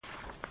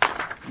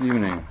Good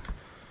evening.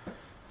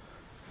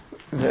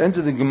 At the end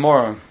of the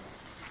Gemara,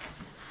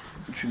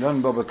 which we learned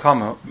in Baba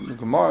Kama, the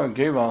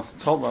Gemara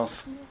told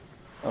us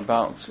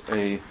about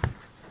a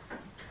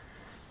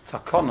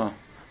Takonos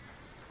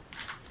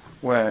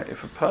where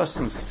if a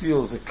person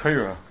steals a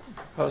kaira,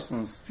 a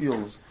person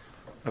steals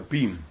a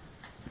beam,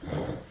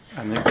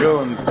 and they go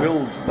and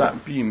build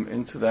that beam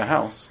into their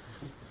house,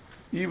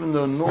 even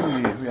though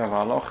normally we have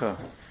halacha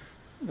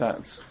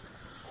that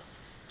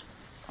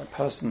a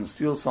person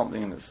steals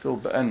something and it's still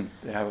be'en,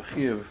 they have a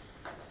chiyuv,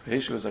 they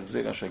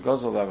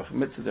have a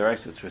mitzvah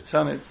directed to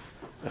return it,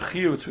 a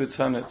chiyuv to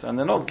return it, and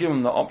they're not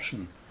given the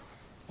option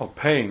of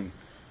paying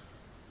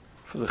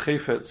for the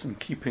chayfetz and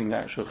keeping the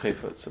actual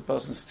chayfetz. A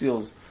person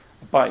steals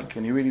a bike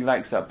and he really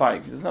likes that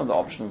bike. There's no other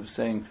option of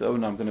saying to the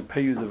owner, I'm going to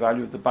pay you the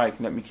value of the bike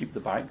and let me keep the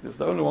bike. If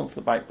the owner wants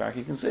the bike back,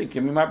 he can say,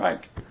 give me my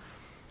bike.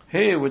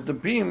 Here with the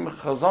beam,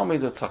 Chazal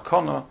made a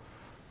takana,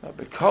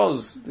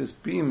 because this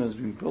beam has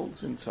been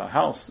built into a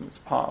house and it's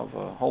part of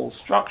a whole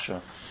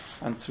structure,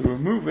 and to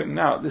remove it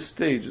now at this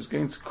stage is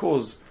going to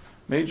cause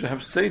major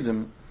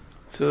hefsedim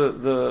to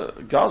the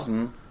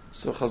gazan.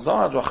 So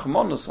Chazal had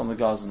rachmanos on the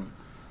gazan,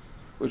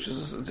 which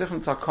is a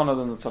different takana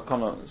than the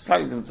takana,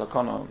 slightly different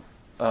takana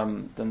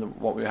than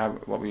what we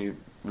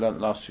learned the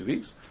last few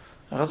weeks.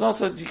 And Chazal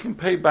said you can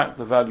pay back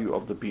the value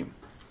of the beam.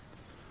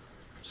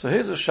 So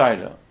here's a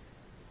shaila: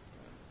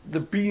 the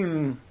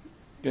beam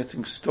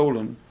getting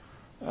stolen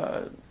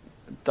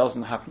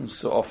doesn't happen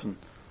so often.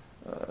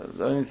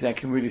 The only thing I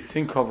can really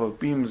think of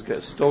beams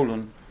get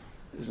stolen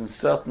is in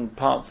certain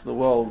parts of the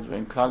world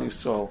when Klal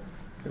Yisrael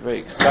get very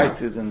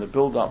excited in the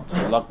build-up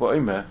to Lag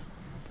BaOmer,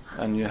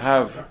 and you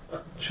have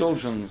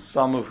children,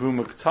 some of whom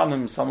are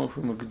ktanim, some of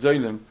whom are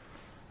gedolim,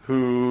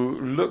 who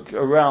look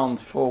around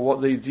for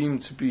what they deem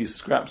to be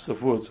scraps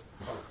of wood,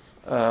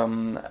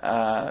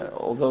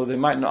 although they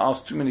might not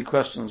ask too many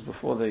questions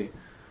before they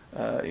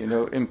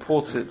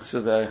import it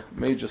to their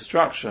major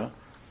structure,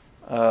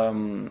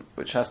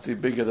 which has to be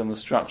bigger than the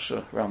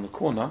structure around the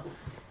corner.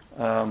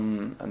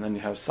 And then you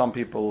have some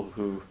people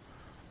who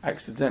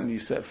accidentally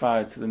set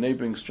fire to the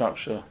neighboring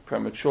structure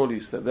prematurely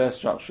so that their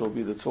structure will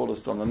be the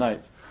tallest on the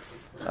night.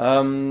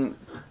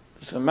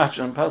 So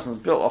imagine a person's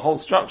built a whole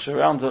structure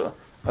around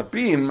a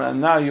beam,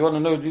 and now you want to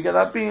know, do you get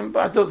that beam?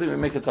 But I don't think we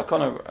make a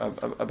takana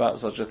about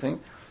such a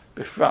thing,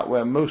 befrat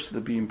where most of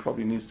the beam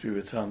probably needs to be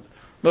returned.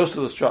 Most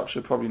of the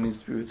structure probably needs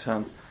to be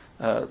returned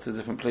to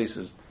different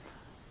places.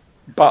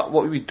 But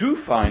what we do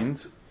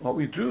find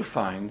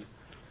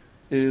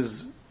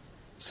is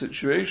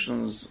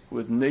situations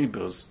with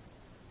neighbors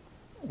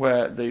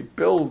where they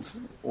build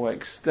or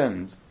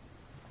extend,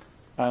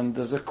 and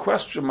there's a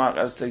question mark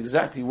as to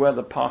exactly where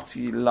the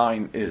party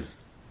line is.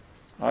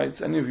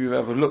 Right? Any of you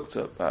have ever looked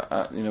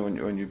at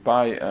when you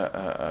buy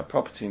a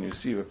property and you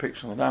see a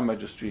picture on the land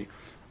registry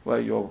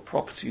where your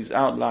property is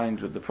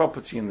outlined with the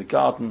property in the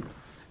garden?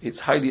 It's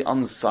highly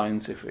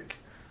unscientific.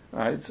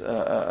 Right?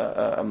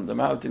 The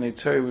amount of Dinei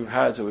Torah we've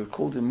had, so we've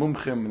called in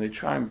mumchim, and they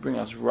try and bring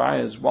us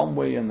rayas one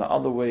way and the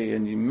other way,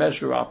 and you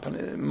measure up, and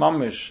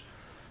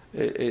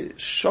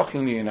it's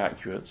shockingly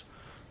inaccurate,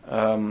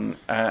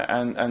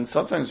 and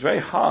sometimes very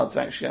hard to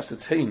actually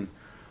ascertain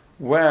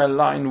where a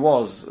line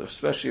was,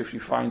 especially if you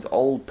find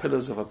old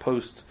pillars of a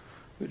post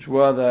which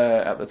were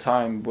there at the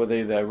time. Were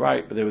they there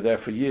right, but they were there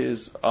for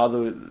years? Are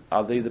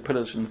they the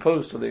pillars from the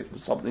post, or are they from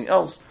something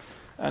else?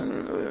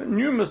 And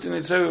numerous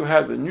Dinei Torah we've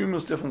had with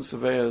numerous different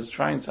surveyors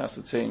trying to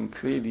ascertain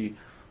clearly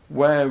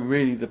where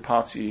really the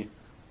party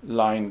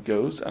line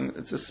goes, and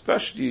it's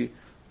especially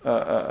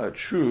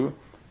true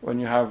when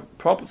you have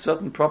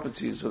certain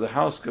properties where the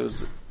house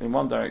goes in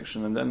one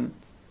direction and then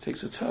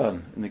takes a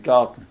turn in the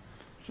garden.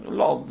 A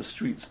lot of the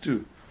streets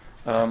do,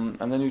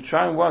 and then you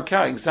try and work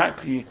out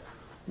exactly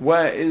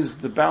where is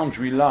the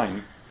boundary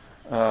line.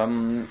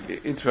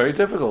 It's very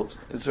difficult.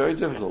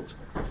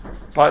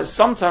 But it's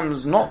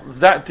sometimes not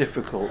that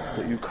difficult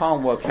that you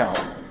can't work out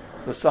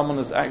that someone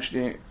has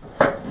actually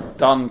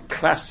done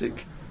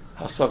classic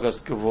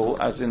Hasagas Gavul,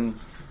 as in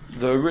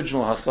the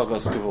original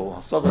Hasagas Gavul.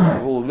 Hasagas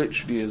Gavul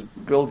literally is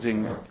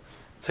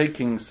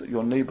taking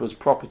your neighbor's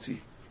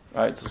property.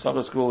 Right?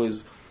 Hasagas Gavul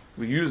is,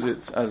 we use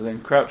it as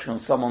encroaching on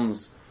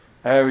someone's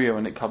area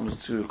when it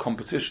comes to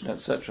competition,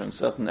 etc. In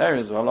certain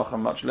areas of halacha,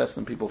 much less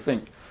than people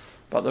think.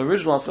 But the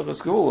original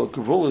Hasagas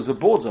Gavul is a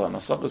border, and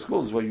Hasagas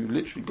Gavul is where you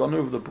literally gone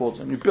over the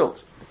border and you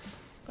built.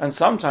 And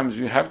sometimes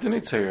you have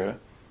Dinei Torah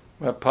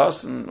where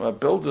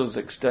builders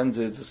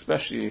extended,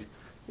 especially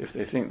if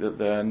they think that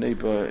their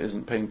neighbor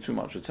isn't paying too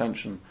much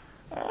attention,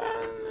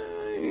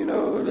 and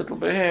a little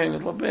bit here, a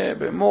little bit, a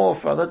bit more,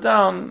 further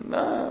down,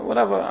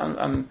 whatever,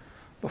 and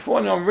before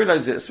anyone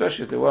realizes it,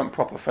 especially if there weren't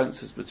proper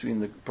fences between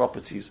the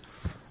properties,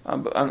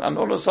 and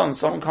all of a sudden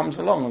someone comes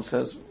along and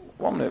says,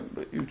 1 minute,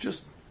 but you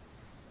just,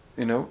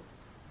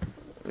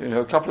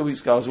 a couple of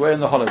weeks ago I was away on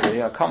the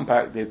holiday, I come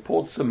back, they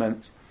poured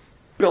cement,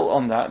 built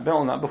on that,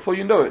 before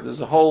you know it, there's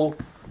a whole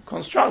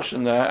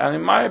construction there, and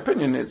in my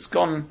opinion it's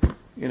gone,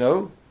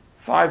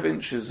 5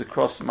 inches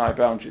across my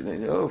boundary.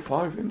 They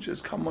 5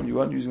 inches, come on, you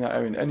weren't using that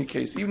area in any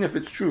case, even if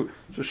it's true.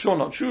 It's for sure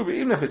not true, but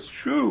even if it's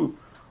true,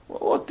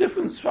 what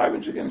difference 5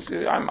 inches against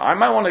you? I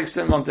might want to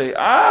extend one day.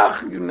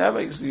 You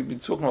never, you've been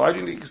talking about, why do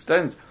you need to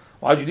extend?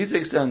 Why do you need to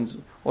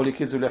extend? All your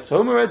kids have left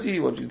home already,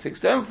 what do you need to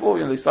extend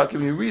for? They start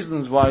giving you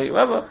reasons why,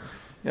 whatever.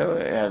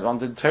 On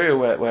the interior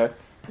where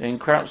they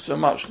encroached so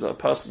much that a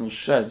person's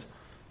shed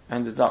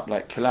ended up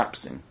like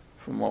collapsing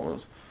from what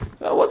was.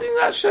 What do you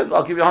need that shed?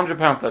 I'll give you £100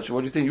 for that shed.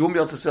 What do you think? You won't be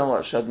able to sell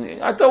that shed.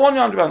 I don't want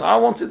your £100. I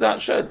wanted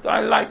that shed. I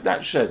like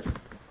that shed.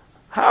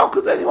 How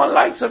could anyone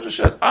like such a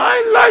shed?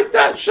 I like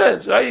that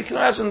shed. Right? You can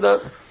imagine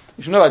that.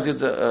 I did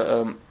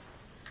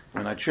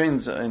when I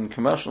trained in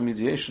commercial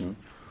mediation.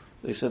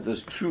 They said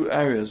there's 2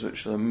 areas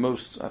which are the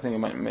most. I think I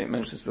might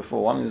mention this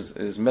before. One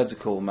is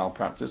medical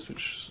malpractice,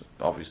 which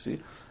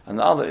obviously, and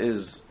the other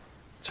is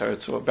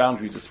territorial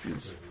boundary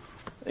disputes.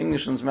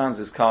 Englishman's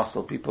is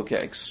castle. People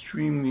get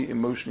extremely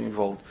emotionally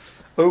involved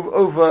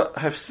over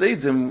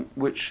hefsedim,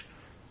 which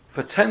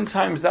for 10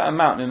 times that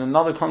amount in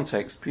another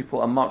context,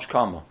 people are much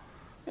calmer.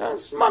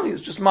 It's money.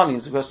 It's just money.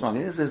 It's a question of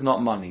money. This is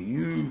not money.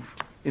 You've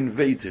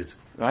invaded,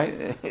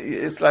 right?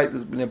 It's like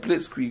there's been a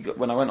blitzkrieg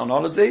when I went on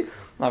holiday, and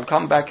I've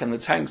come back and the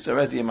tanks are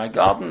ready in my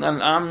garden,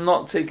 and I'm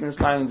not taking this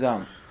lying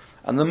down.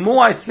 And the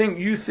more I think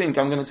you think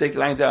I'm going to take it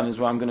lying down is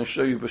where I'm going to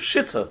show you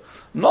B'shitta.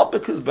 Not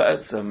because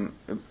Ba'etzem,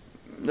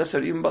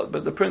 necessarily even,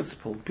 but the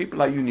principle. People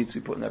like you need to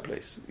be put in their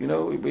place.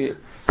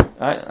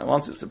 Right?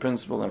 Once it's the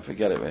principle, then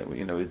forget it.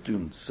 We're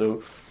doomed.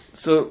 So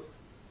it's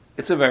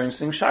a very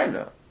interesting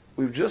shaila.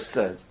 We've just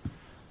said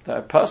that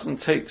a person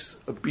takes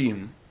a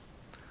beam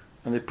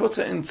and they put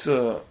it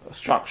into a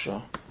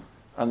structure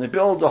and they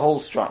build the whole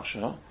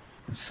structure.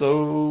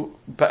 So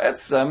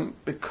Ba'etzem,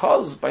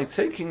 because by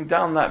taking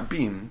down that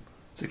beam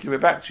to give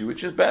it back to you,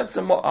 which is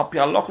Ba'etzem what Al Pi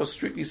Halacha,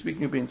 strictly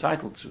speaking, you'd be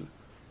entitled to.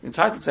 You're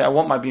entitled to say, I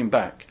want my beam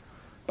back.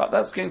 But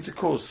that's going to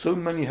cause so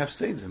many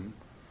hefsedim,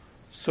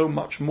 so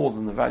much more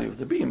than the value of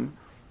the beam,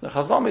 the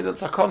Chazal made a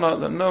takana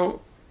that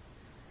no,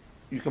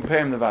 you can pay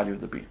him the value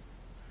of the beam.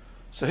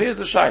 So here's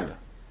the shaila.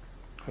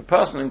 If a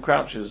person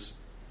encroaches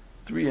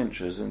 3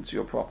 inches into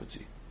your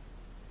property,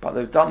 but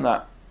they've done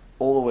that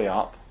all the way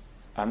up,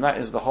 and that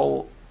is the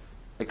whole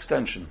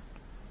extension,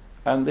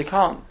 and they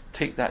can't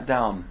take that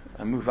down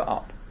and move it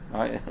up,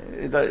 right?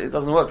 It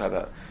doesn't work like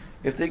that.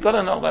 If they've got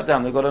to knock that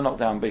down, they've got to knock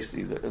down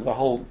basically the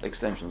whole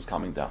extension is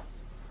coming down.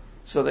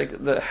 So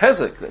the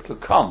hezek that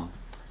could come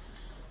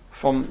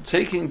from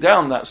taking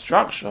down that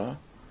structure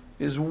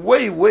is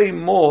way, way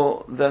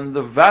more than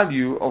the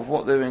value of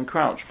what they've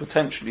encroached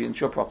potentially into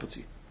your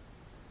property.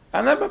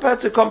 And they're prepared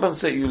to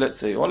compensate you, let's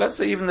say, or let's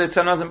say even they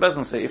turn out in Bezdin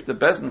and say, if the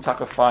Bezdin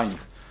taka find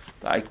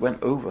that I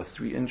went over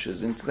 3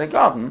 inches into their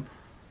garden,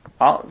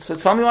 so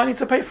tell me what I need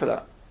to pay for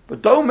that.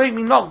 But don't make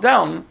me knock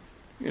down,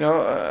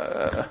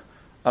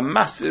 a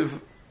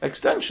massive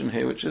extension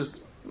here, which is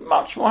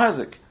much more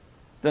hezek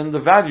than the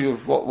value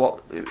of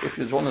what if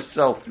you want to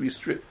sell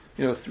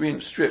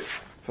 3-inch strip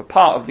for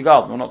part of the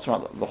garden, or not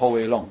the whole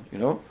way along,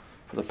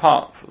 for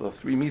the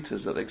 3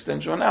 meters that the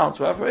extension went out,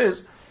 whatever it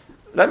is,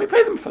 let me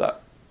pay them for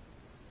that.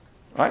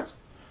 Right?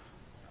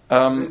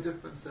 The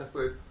difference that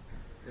way,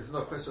 it's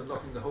not a question of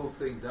knocking the whole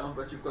thing down,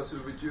 but you've got to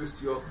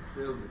reduce your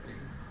building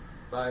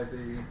by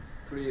the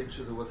 3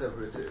 inches or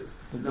whatever it is.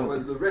 In other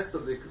words, the rest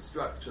of the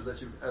structure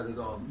that you've added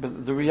on.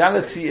 But the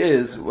reality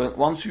is,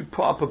 once you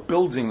put up a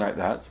building like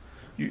that,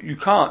 you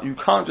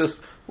can't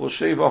just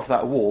shave off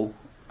that wall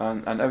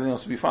and everything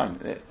else will be fine.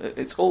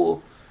 It's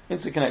all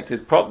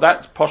interconnected.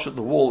 That's posh at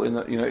the wall.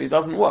 It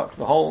doesn't work.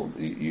 The whole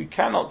you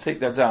cannot take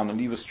that down and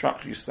leave a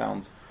structurally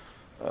sound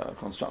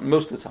construct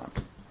most of the time.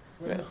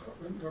 When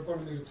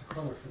Rabbanan needed to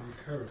comment from the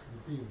curve from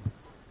the beam,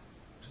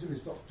 presumably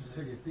it's not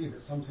specifically a beam,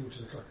 it's something which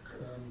is like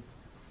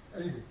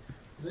anything.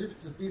 But if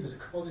it's a beam, it's a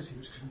commodity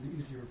which can be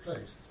easily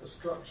replaced. A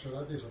structure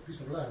like this, or a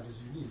piece of land, is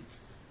unique.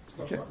 It's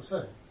not quite the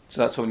same.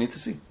 So that's what we need to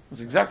see.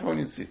 That's exactly what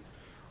we need to see.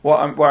 What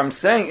I'm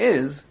saying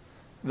is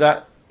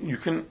that you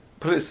can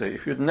put it this way: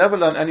 if you'd never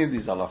learned any of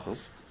these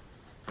halachos,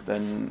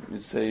 then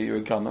you'd say you're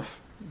a ganaf.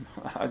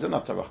 I don't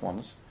have to have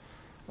rachmanos,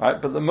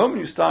 right? But the moment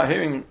you start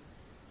hearing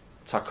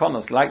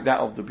takonos like that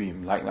of the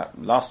beam, like that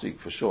last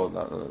week for sure,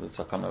 the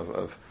takana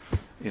of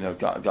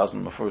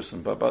gazan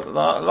mafurusim, but the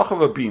halacha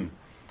of a beam,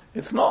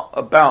 it's not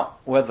about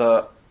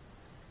whether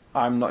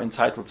I'm not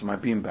entitled to my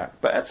beam back,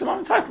 but I'm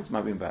entitled to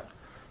my beam back.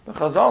 But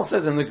Chazal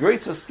says in the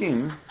greater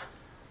scheme,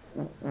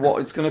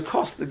 what it's going to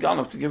cost the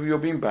ganaf to give you your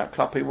beam back,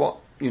 klape what,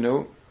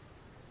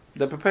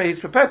 he's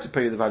prepared to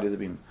pay you the value of the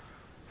beam.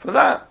 For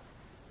that,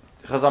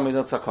 Chazal made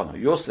a takana.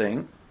 You're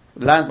saying,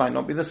 land might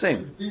not be the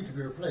same. The beam can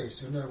be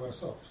replaced, you're no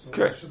worse off, so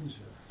correct. Why shouldn't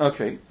you?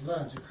 Okay. The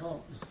land, you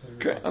can't necessarily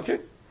correct. Okay.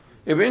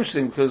 It'd be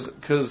interesting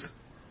because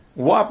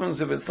what happens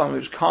if it's something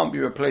which can't be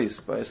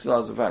replaced but it still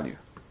has a value?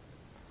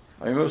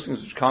 I mean, most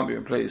things which can't be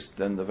replaced,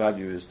 then the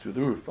value is through the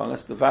roof.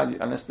 Unless the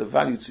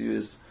value to you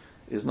is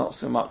not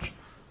so much,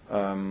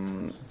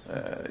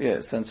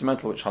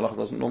 sentimental, which halacha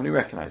doesn't normally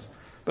recognize.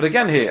 But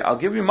again, here I'll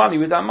give you money.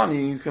 With that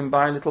money, you can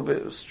buy a little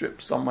bit of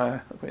strip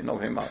somewhere. Wait, not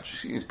very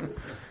much. You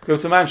go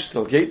to Manchester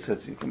or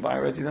Gateshead, you can buy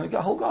already. Then you get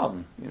a whole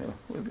garden.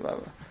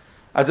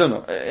 I don't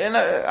know.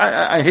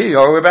 I hear you.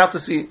 We're about to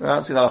see the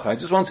halacha. I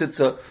just wanted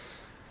to.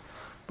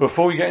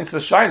 before we get into the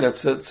Shaila,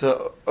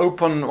 to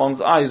open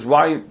one's eyes,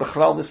 why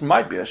Bechlal this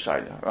might be a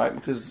Shaila, right?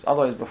 Because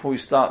otherwise, before we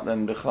start,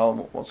 then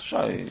Bechlal, what's a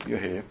Shaila? You're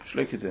here,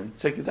 shlik it in,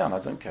 take it down, I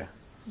don't care.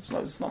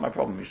 It's not my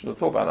problem. You should have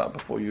thought about that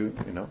before you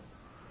know.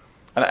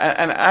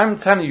 And I'm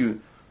telling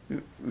you,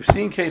 we've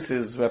seen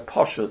cases where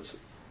Poshet,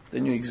 they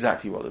knew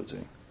exactly what they were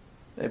doing.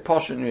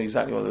 Poshet knew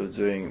exactly what they were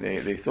doing.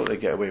 They thought they'd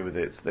get away with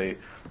it. They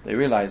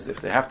realized if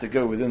they have to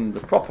go within the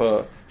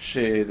proper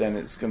share, then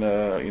it's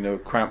gonna,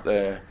 cramp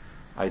their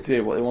idea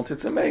of what they wanted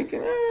to make.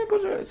 And,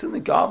 but it's in the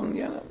garden.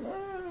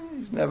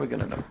 He's never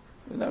gonna know.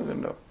 He's never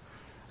gonna know.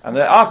 And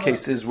there are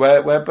cases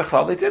where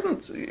Bechlal they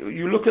didn't.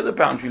 You look at the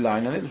boundary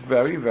line, and it's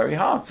very, very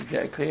hard to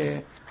get a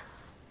clear.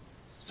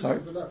 Sorry.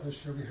 But that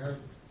issue we had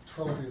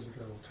 12 years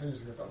ago, or 10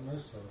 years ago, about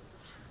Mosul.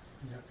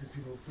 You have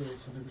people build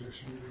something which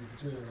shouldn't really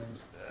be doing, and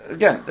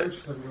again, your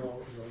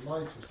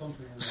light or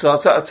something. So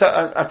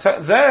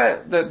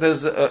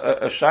there's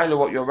a shaila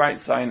what your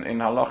rights are in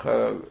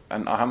halacha,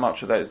 and how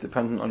much of that is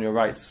dependent on your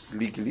rights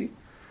legally.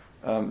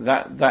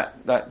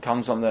 That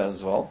comes on there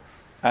as well,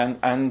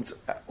 and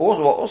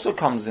also what also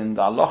comes in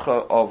the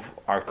halacha of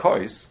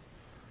arkois,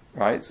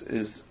 right?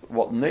 Is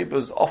what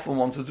neighbors often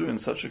want to do in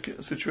such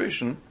a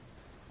situation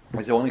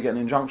is they want to get an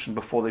injunction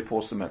before they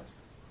pour cement.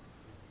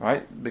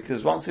 Right?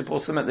 Because once they pour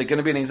cement, they're going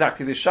to be in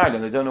exactly this shaila,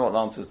 and they don't know what the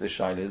answer to this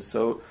shaila is.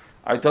 So,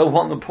 I don't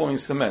want them pouring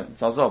cement.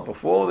 Chazal,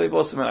 before they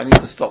pour cement, I need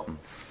to stop them.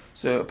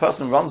 So, a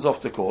person runs off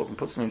to court and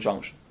puts an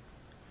injunction.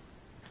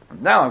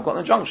 And now I've got an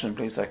injunction in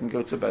place, I can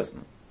go to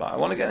Bezdin. But I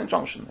want to get an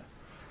injunction there.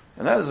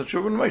 And that is a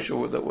true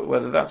ratio,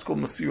 whether that's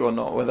called Masir or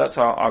not, whether that's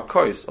our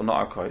kois or not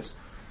our kois.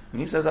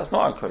 And he says that's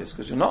not our kois,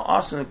 because you're not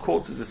asking the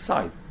court to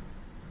decide.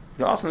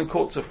 You're asking the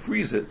court to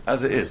freeze it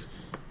as it is.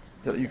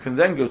 That you can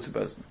then go to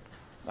Bezdin.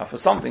 Now, for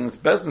some things,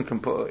 Bezdin can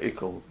put an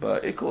ikul,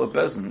 but ikul of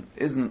Bezdin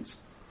isn't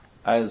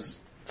as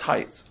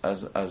tight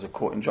as a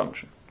court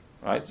injunction,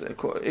 right?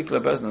 Ikul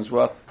of Bezdin is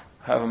worth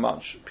however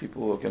much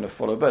people are going to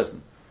follow Bezdin.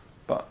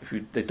 But if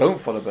they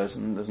don't follow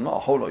Bezdin, there's not a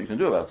whole lot you can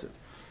do about it.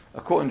 A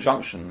court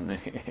injunction,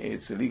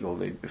 it's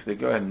illegal. If they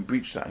go ahead and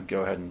breach that and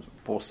go ahead and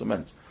pour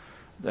cement,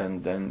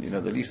 then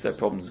the least their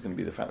problem is going to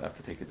be the fact they have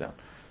to take it down.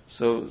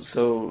 So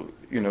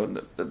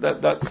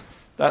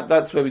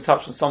that's where we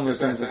touch on some of those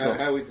things as well.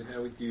 How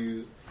would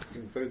you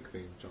invoke the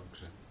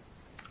injunction?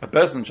 A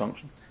Bezdin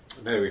injunction?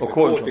 No, if or the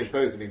court court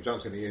imposes an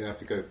injunction, you have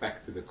to go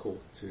back to the court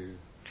to...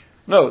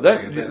 No,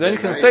 then you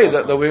can say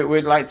that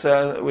we'd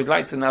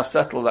like to now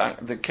settle that,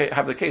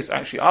 have the case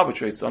actually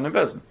arbitrated on a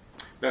Bezdin.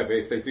 No, but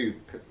if they do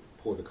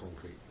pour the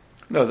concrete...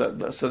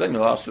 No, so then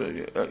you'll ask,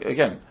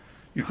 again,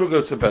 you could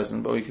go to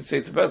Bezdin, but you could say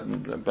to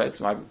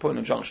Bezdin, I put an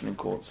injunction in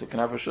court, so can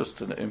I have a shus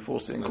to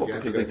enforce it in court,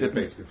 because they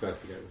didn't.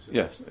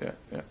 Yes,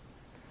 yeah.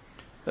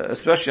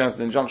 Especially as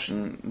the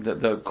injunction that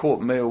the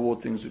court may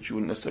award things which you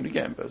wouldn't necessarily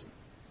get in Bezdin.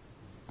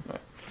 Right.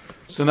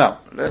 So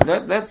now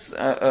let's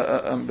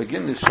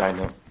begin this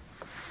shaila.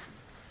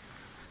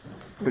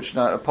 Which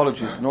now,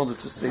 apologies, in order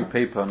to save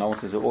paper, and I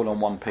wanted it all on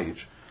one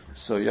page,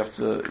 so you have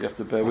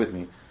to bear with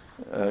me.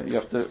 You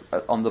have to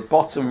on the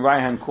bottom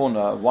right hand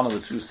corner, one of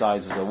the two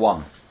sides is a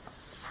 1,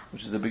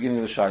 which is the beginning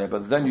of the shaila.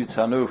 But then you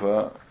turn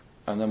over,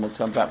 and then we'll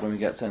turn back when we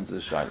get to the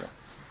shaila.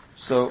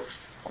 So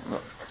on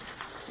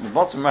the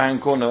bottom right hand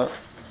corner.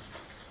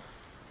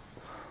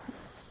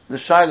 The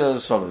shaila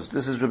is as follows.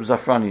 This is Reb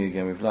Zafrani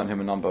again. We've learned him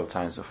a number of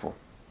times before.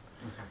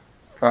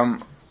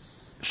 Shaila.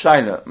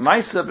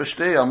 Maisa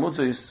b'shtei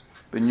amudis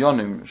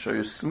binyonim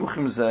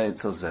sheyusmuchim zeh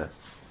etzel zeh.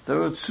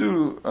 There are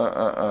two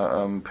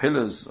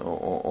pillars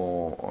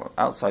or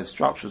outside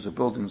structures or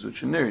buildings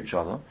which are near each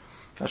other.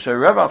 Kasher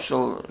revach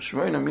shel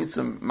shmeina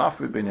mitzim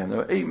mafri binyan. There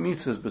are 8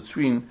 meters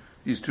between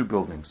these two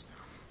buildings.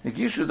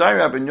 Higishu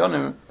daira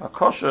binyonim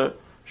akosha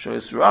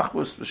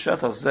sheyisrachbus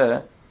b'shetach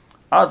zeh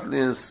ad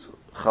lis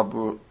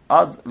chabur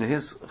ad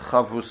lehis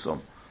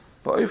chavrusom.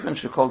 Ba'ofen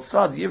shekol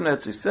tzad yivne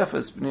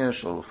tzisefes b'nei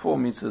shel 4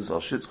 meters al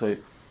shitchei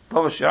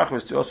bava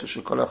sheachves tiyosu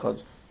shekol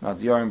echad nad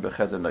yarim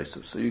becheder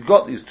noisav. So you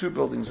got these two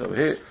buildings over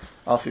here.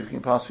 Alfie, if you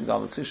can pass me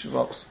down the tissue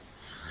box.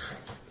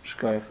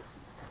 You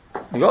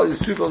got these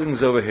two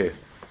buildings over here,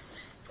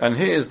 and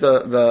here is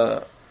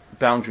the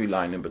boundary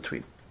line in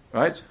between,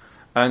 right?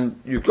 And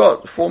you've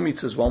got 4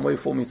 meters one way,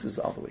 4 meters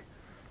the other way.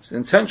 So the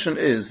intention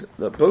is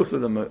that both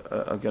of them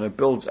are going to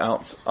build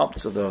out up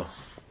to the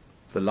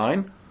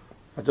line.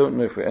 I don't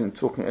know if we're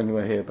talking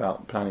anywhere here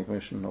about planning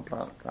commission or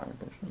planning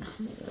commission.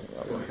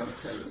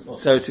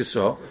 So it is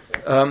so.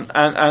 And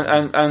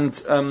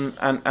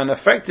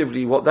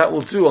effectively, what that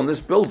will do on this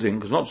building,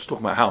 because not just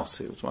talking about a house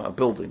here, it's about a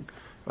building,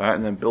 right?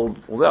 And then build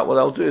all that. What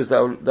they'll do is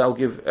they'll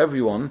give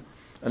everyone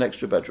an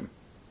extra bedroom.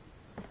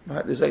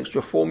 Right? This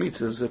extra 4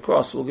 meters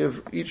across will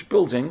give each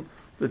building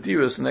the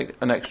diras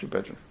an extra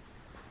bedroom.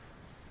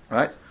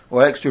 Right?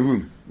 Or extra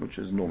room, which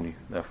is normally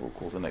therefore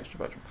called an extra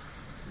bedroom.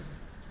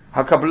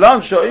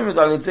 Hakablan sho'imid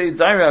al yedei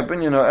daira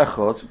binyan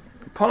ha'echad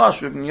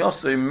palash ibn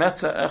Yosei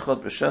meta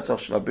echad b'shetach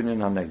shel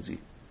binyan ha'negdi.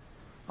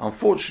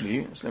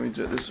 Unfortunately, so let me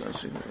do it this way.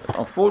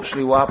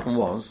 Unfortunately, what happened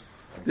was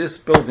this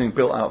building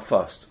built out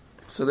first.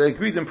 So they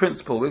agreed in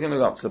principle, we're going to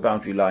go up to the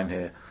boundary line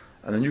here,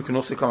 and then you can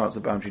also come out to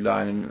the boundary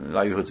line and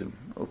La Yehudim.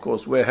 Of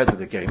course, we're ahead of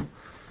the game.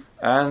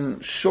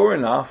 And sure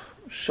enough,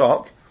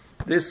 shock,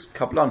 this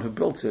Kaplan who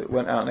built it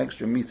went out an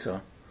extra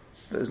meter.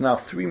 There's now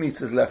 3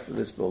 meters left for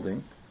this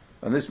building,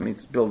 and this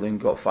building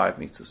got 5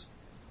 meters.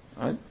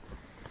 Right?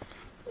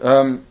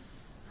 So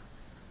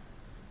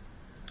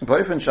now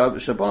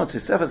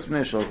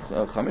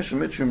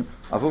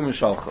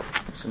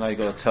you've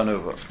got to turn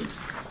over.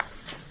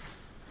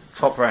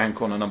 Top right hand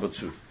corner, number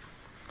 2.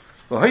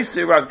 So there's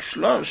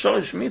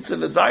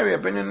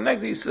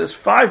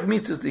 5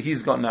 meters that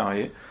he's got now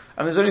here,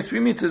 and there's only 3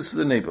 meters for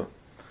the neighbor.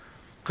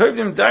 So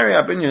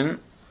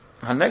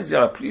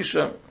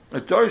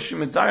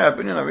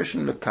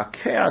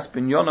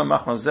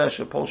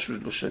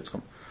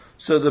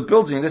the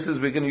building, this is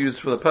we're going to use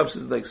for the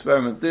purposes of the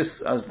experiment,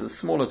 this as the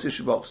smaller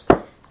tissue box,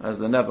 as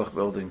the Nebuch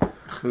building,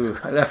 who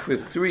are left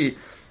with 3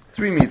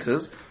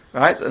 meters,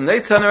 right? And they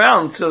turn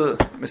around to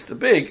Mr.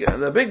 Big,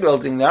 the big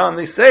building now, and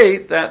they say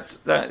that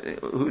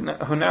who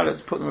now let's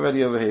put them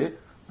already over here,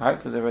 right?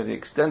 Because they've already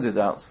extended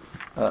out,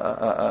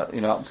 up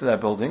to their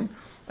building.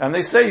 And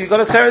they say, you've got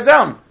to tear it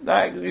down.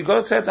 You've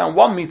got to tear it down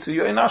 1 meter.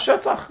 You're in our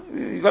shetach.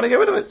 You've got to get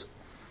rid of it.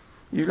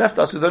 You left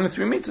us with only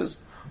 3 meters.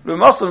 They're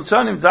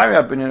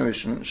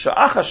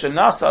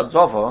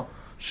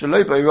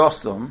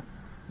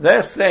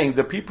saying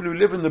the people who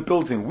live in the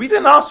building, we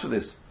didn't ask for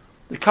this.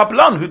 The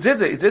Kabbalan who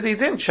did it, he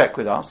didn't check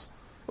with us.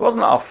 It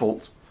wasn't our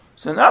fault.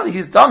 So now that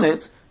he's done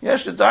it,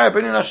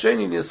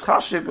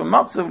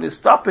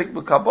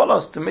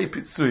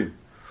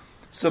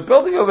 so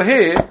building over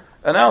here,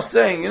 and now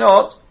saying, you know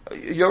what,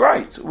 you're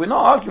right, we're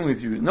not arguing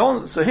with you.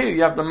 So here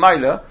you have the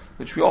Maila,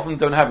 which we often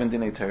don't have in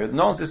Dinei Torah.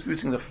 No one's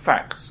disputing the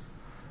facts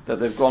that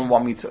they've gone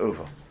 1 meter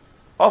over.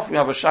 Often we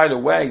have a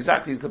shaila where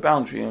exactly is the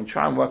boundary and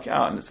try and work it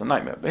out, and it's a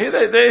nightmare. But here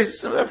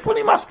they're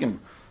fully masking.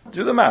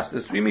 Do the math.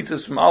 There's 3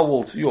 meters from our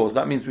wall to yours.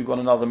 That means we've gone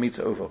another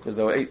meter over, because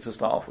there were 8 to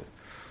start off with.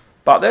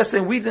 But they're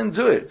saying we didn't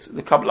do it.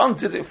 The Kabbalan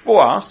did it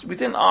for us. We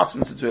didn't ask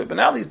them to do it. But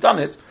now that he's done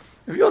it,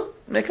 if you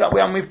make up,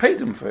 and we paid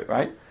him for it,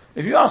 right?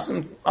 If you ask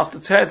us to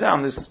tear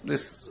down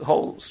this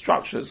whole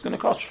structure, it's going to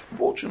cost a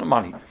fortune of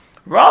money.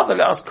 Rather,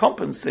 let us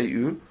compensate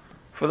you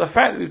for the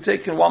fact that we've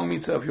taken 1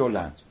 meter of your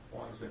land.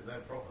 Why is it their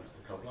problem? It's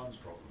the Kabbalan's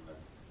problem then.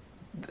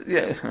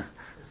 Yeah,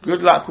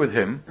 good luck with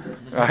him,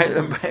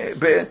 right?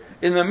 But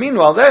in the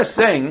meanwhile, they're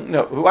saying,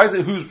 no, why is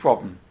it whose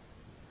problem?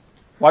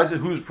 Why is it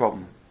whose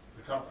problem?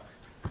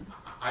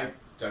 I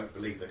don't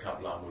believe the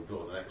Kabbalan would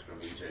build an extra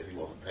meter if he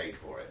wasn't paid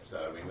for it.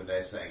 So, I mean, when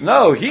they're saying...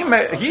 No.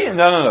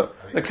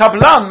 The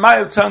Kabbalan might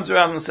have turned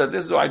around and said,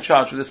 this is what I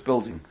charge for this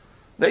building.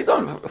 They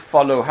don't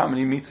follow how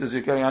many meters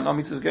you're going out, how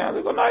many meters you're going out.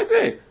 They've got no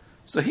idea.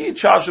 So he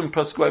charged them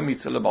per square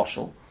meter,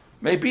 Laboshel.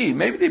 Maybe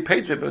they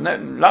paid for it, but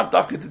not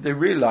did they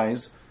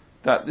realize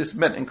that this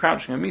meant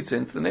encroaching a meter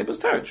into the neighbor's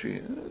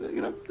territory.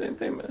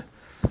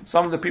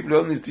 Some of the people who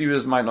own these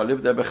diras might not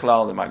live there,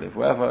 Bechlal, they might live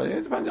wherever,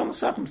 depending on the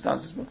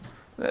circumstances.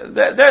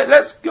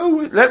 Let's go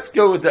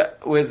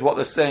with what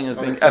they're saying as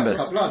being emes.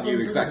 The Kabbalan knew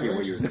exactly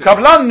what he was doing. The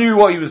Kabbalan knew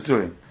what he was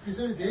doing. He's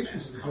only the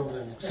agent of the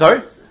building.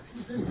 Sorry?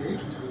 He's only the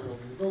agent of the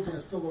building. The building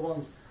is still the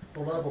ones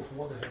liable for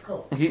what they have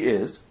got. He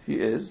is. They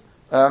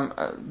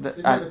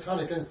never turn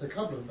against the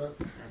Kabbalan, but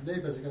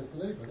neighbours against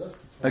the neighbour.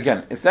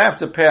 Again, if they have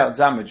to pay out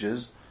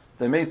damages,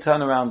 they may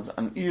turn around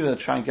and either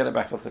try and get it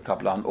back off the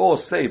Kabbalan, or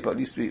say, but at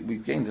least we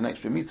gained an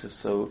extra meter,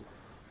 so,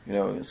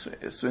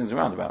 it swings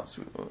around about,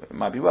 so it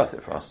might be worth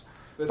it for us.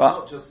 But it's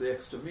not just the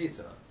extra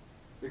meter,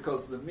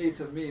 because the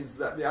meter means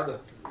that the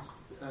other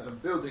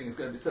building is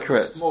going to be so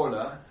much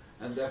smaller,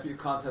 and therefore you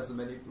can't have so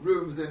many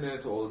rooms in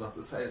it, or not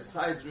the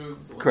size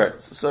rooms. Or correct.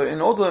 Whatever. So in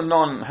order no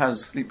one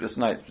has sleepless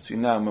nights between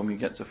now and when we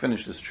get to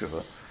finish this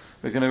tshuva,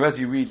 we're going to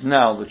already read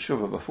now the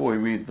tshuva before we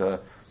read the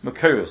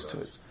Makoros to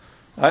it.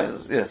 Right?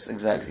 Yes,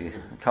 exactly.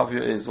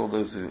 Kavya is all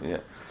those who,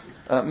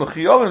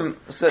 Mechiyovim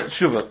said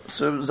tshuva.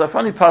 So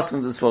Zafani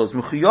passes as follows.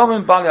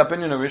 Mechiyovim bali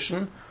apinyon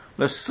arishin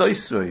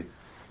lesoisui.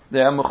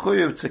 They are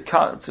mechuyev to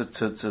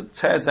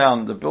tear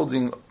down the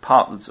building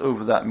part that's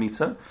over that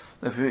meter.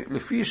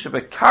 Lefi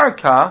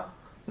shebekarka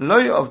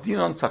lo of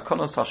dinon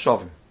takonos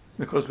hashavim.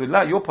 Because with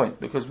your point,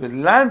 because with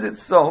land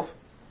itself,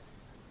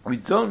 we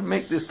don't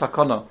make this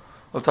takana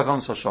of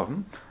takonos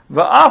hashavim.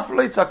 Va'af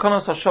lo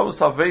takonos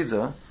hashavos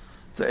aveda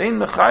te'ein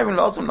mechayvim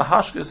la'otzim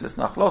lahashkis es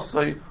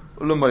nachlosrei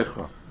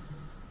u'lemoichra.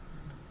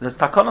 There's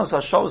takonos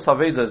hashavos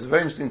aveda. It's a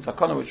very interesting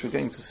takana which we're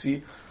going to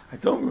see. I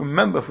don't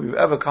remember if we've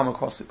ever come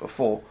across it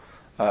before.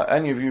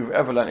 Any of you who've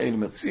ever learned Elim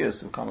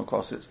Metzias have come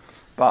across it.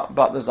 But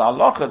there's a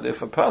halacha that if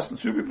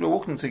two people are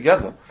walking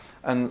together,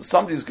 and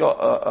somebody's got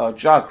a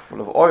jug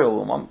full of oil,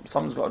 or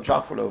someone's got a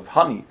jug full of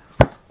honey,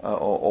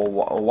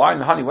 or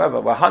wine, honey,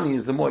 whatever, where honey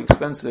is the more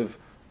expensive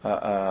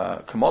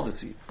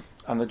commodity,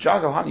 and the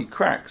jug of honey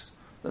cracks,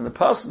 then the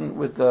person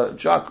with the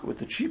jug, with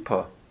the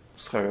cheaper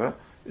schera,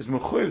 is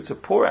mechuyev to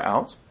pour it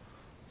out,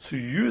 to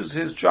use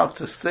his jug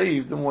to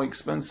save the more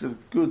expensive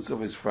goods of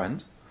his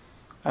friend,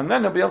 and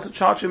then they'll be able to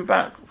charge him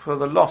back for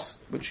the loss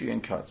which he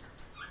incurred.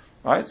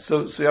 Right?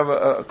 So you have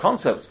a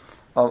concept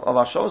of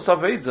Hashavos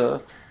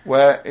Aveda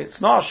where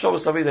it's not a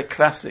Shabbos Aveda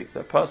classic,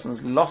 the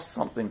person's lost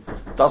something,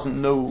 doesn't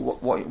know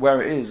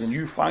where it is, and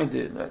you find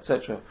it,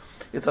 etc.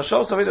 It's a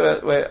Shabbos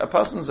Aveda where a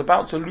person's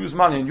about to lose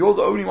money, and you're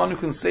the only one who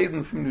can save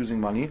them from losing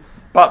money,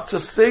 but to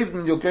save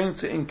them you're going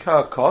to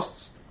incur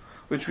costs,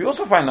 which we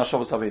also find in our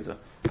Shabbos Aveda.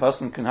 A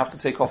person can have to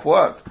take off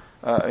work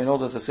in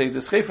order to save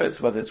this chifetz,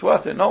 whether it's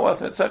worth it, not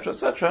worth it, etc.,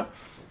 etc.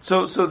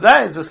 So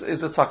that is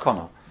a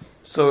takana.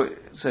 So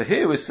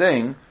here we're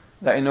saying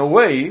that in a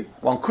way,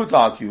 one could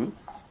argue,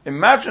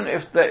 imagine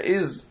if it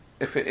is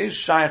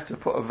shaykh to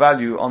put a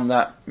value on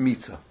that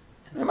meter.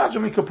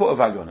 Imagine we could put a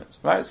value on it,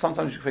 right?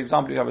 Sometimes, for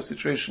example, you have a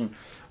situation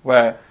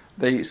where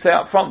they say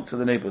up front to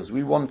the neighbors,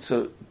 we want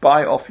to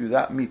buy off you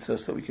that meter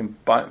so that we can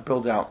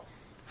build out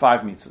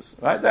 5 meters,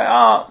 right? There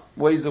are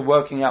ways of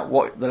working out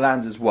what the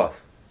land is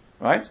worth,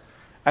 right?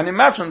 And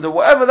imagine that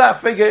whatever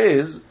that figure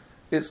is,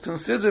 it's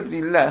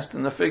considerably less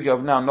than the figure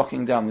of now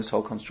knocking down this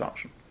whole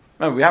construction.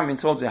 Remember, we haven't been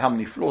told how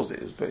many floors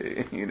it is, but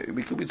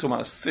we could be talking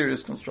about a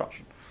serious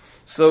construction.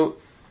 So,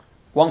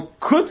 one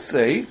could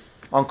say,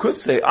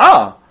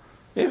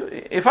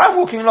 if I'm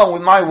walking along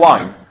with my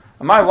wine,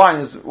 and my wine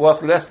is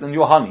worth less than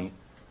your honey,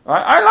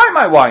 right? I like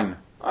my wine.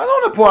 I don't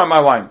want to pour out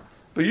my wine.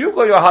 But you've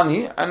got your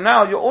honey, and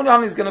now all your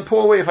honey is going to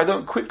pour away if I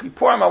don't quickly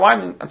pour out my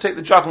wine and take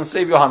the jug and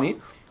save your honey.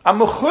 I'm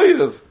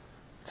mechuyev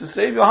to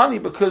save your honey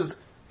because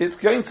it's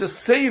going to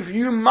save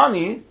you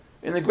money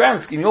in the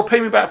grand scheme. You'll pay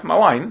me back for my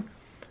wine,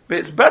 but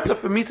it's better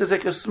for me to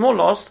take a small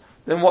loss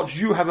than watch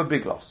you have a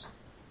big loss.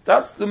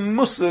 That's the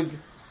musig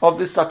of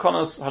this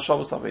Takonos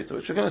Hashavos Aveda,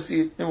 which we're going to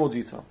see in more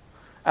detail.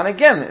 And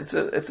again, it's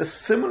a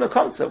similar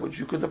concept which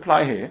you could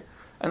apply here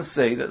and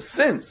say that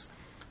since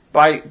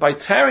by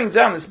tearing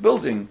down this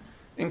building,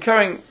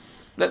 incurring,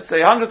 let's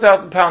say,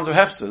 £100,000 of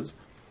hefsed,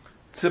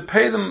 to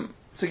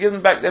give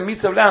them back their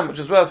meter of land, which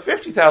is worth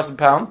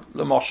 £50,000,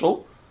 the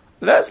moshel,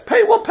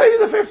 we'll pay you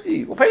the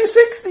 50, we'll pay you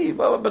 60,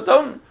 but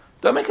don't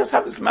make us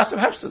have this massive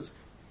hefsed.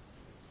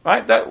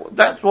 Right?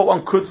 That's what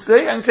one could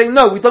say, and say,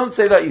 no, we don't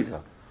say that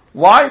either.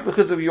 Why?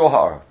 Because of your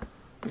hara.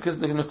 Because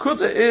the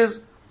nekuda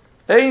is,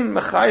 ein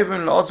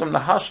mechayvin la'otam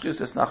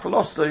lahashkis es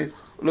nachlosei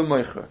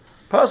l'moicher.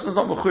 Person's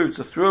not mechuyev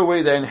to throw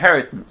away their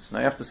inheritance. Now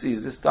you have to see,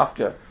 is this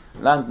dafka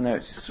land in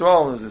Eretz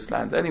Yisrael, is this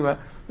land anywhere?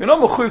 You're not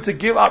mechuyev to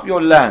give up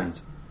your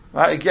land.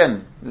 Right?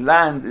 Again,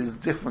 land is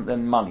different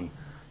than money.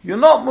 You're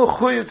not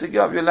mechuyev to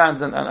give up your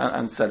land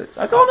and sell it.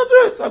 I don't want to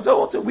do it. I don't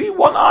want to. We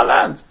want our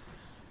land.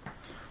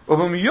 But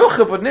when we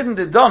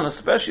didn't done,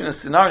 especially in a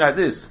scenario like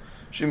this,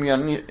 if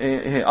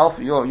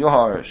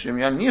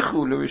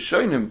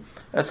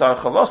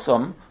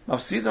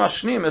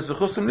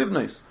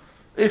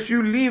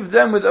you leave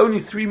them with only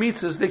 3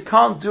 meters, they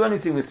can't do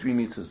anything with 3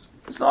 meters.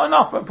 It's not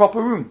enough, a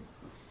proper room.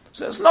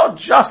 So it's not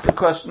just a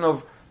question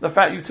of the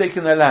fact you've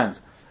taken their land.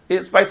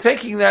 It's by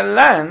taking their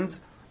land,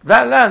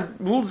 that land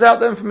rules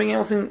out them from being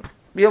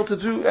able to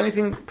do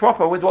anything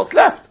proper with what's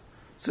left.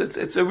 So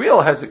it's a real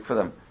hezek for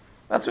them.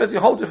 That's why it's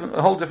a whole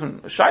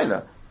different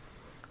shaila.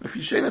 If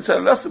you shayna to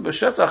lesser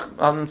b'shetach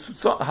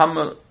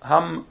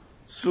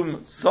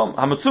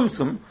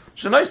hamatzumtzum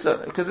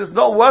shenoisa, because it's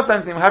not worth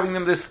anything having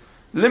them this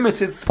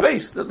limited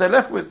space that they're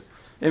left with.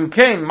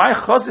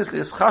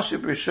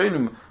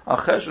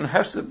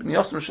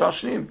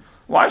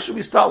 Why should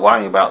we start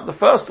worrying about the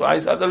first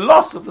guys at the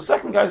loss of the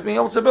second guys being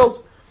able to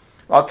build?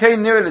 To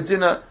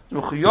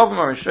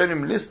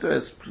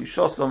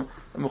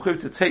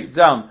take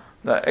down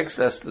the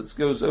excess that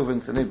goes over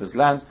into the neighbor's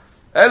land.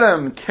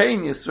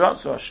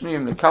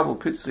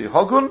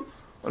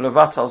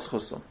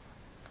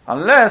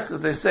 Unless,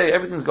 as they say,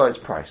 everything's got its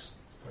price.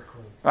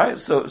 Right?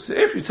 So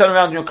if you turn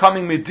around and you're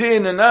coming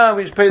midin and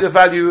we just pay the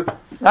value,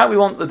 that we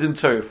want the din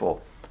Torah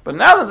for. But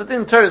now that the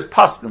din Torah is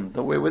paskin,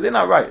 that we're within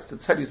our rights to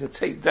tell you to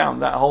take down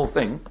that whole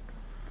thing,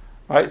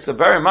 right? So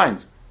bear in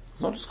mind,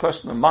 it's not just a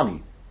question of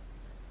money.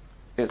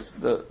 It's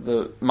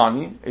the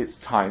money, it's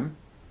time,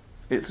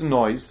 it's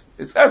noise,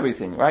 it's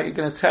everything, right? You're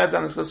going to tear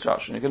down this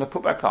construction, you're going to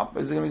put back up,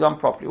 is it going to be done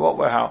properly, what,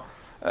 where, how,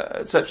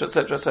 etc.,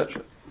 etc.,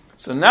 etc.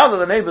 So now that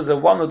the neighbors are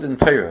one in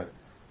Torah,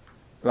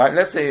 right,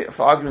 let's say,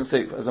 for argument's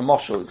sake, as a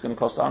moshel, it's going to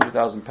cost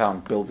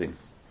 £100,000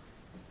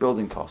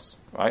 building costs,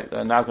 right?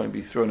 They're now going to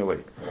be thrown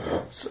away.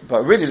 So,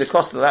 but really the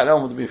cost of that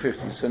loan would be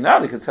 50. So now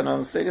they can turn around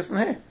and say, listen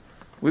here,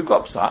 we've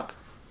got psak,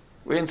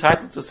 we're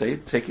entitled to say,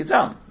 take it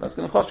down. That's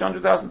going to cost you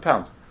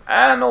 £100,000.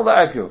 And all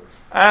that agu.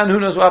 And who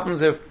knows what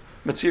happens if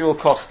material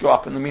costs go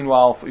up in the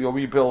meanwhile for your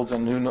rebuild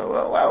and who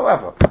knows,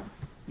 whatever.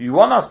 You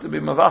want us to be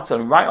mavata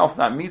right off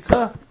that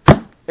meter,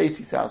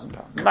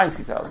 £80,000, £90,000.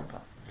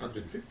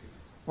 150.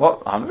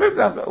 What?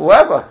 150,000,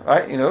 whatever,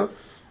 right?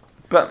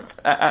 But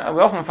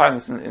we often find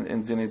this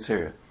in Dinei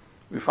Torah.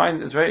 We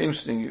find it's very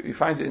interesting. You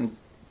find it in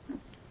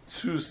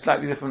 2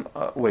 slightly different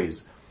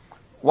ways.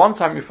 One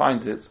time you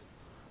find it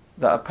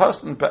that a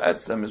person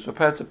be'etzem is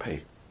prepared to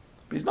pay,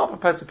 but he's not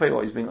prepared to pay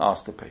what he's being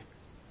asked to pay.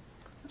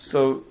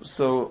 So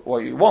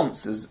what he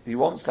wants to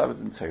have it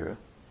in Torah.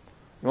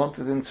 He wants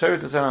the in Torah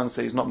to turn around and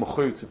say he's not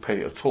mechuyev to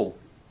pay at all,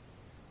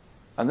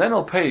 and then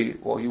he'll pay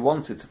what he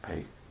wanted to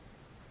pay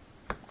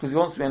because he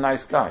wants to be a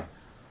nice guy.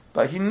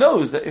 But he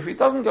knows that if he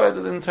doesn't go out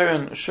of the interior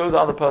and show the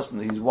other person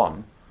that he's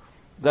won,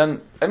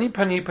 then any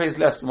penny he pays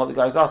less than what the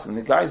guy's asking,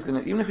 the guy's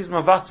going to, even if he's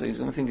mavata, he's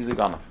going to think he's a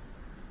ganav.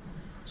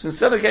 So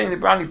instead of getting the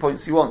brownie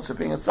points he wants for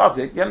being a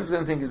tzaddik, Yen's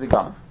going to think he's a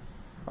ganav.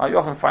 Right? You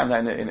often find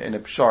that in a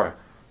pshara,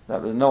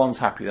 that no one's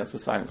happy, that's a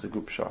sign it's a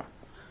good pshara.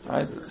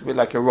 Right? It's a bit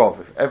like a rov.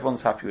 If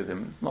everyone's happy with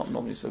him, it's not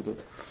normally so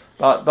good.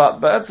 But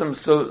that's don't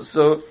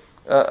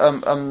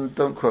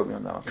quote me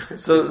on that one.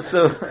 So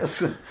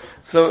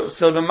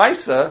the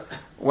Maisa,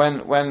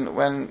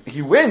 when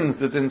he wins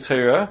the Din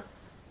Torah,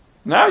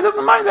 now he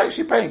doesn't mind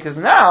actually paying, because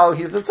now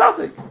he's the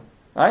tzaddik,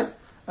 right?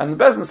 And the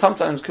Bezdin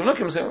sometimes can look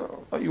at him and say,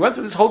 oh, you went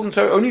through this whole Din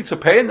Torah only to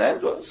pay in the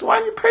end, so why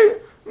didn't you pay?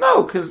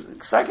 No, because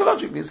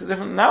psychologically it's a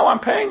different, now I'm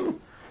paying.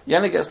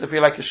 Yenna gets to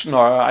feel like a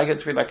schnorrer, I get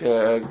to feel like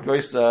a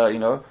gross, a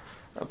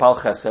Bal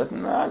Chesed,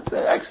 and that's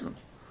excellent.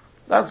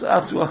 That's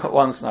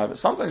one scenario. But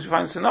sometimes you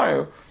find a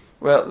scenario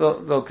where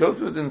they'll go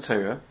through the Din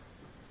Torah,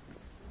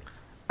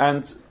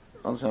 and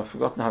honestly, I've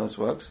forgotten how this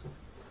works.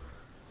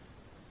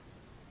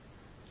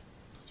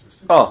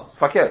 Oh,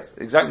 faket,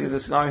 exactly the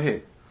scenario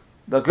here.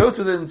 They'll go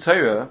through the Din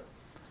Torah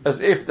as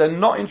if they're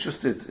not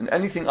interested in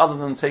anything other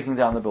than taking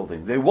down the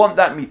building. They want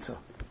that meter.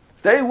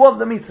 They want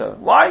the meter.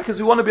 Why? Because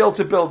we want to be able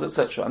to build,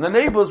 etc. And the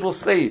neighbors will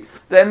say,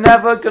 they're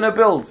never going to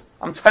build.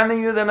 I'm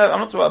telling you, they're never. I'm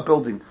not talking about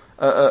building.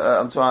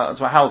 I'm talking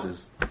about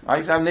houses. Right?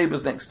 You can have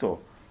neighbors next door.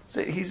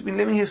 So he's been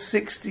living here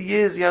 60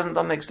 years, he hasn't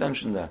done an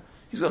extension there.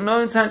 He's got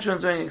no intention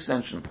of doing an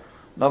extension.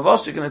 Now,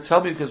 Vosh, you're going to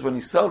tell me, because when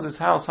he sells his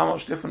house, how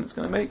much difference it's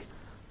going to make?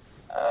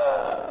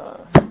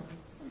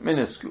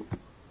 Minuscule.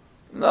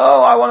 No,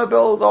 I want to be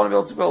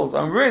able to build.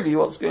 And really,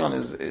 what's going on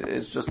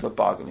is just a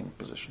bargaining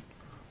position.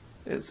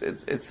 If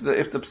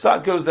the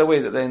psak goes their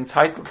way that they're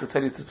entitled to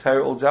tell you to tear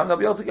it all down, they'll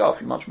be able to get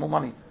off you much more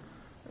money.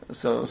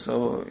 So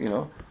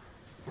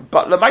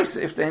But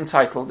Lamaisa, if they're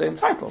entitled, they're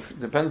entitled. It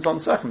depends on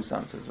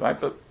circumstances, right?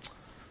 But,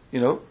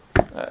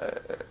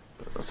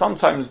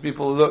 sometimes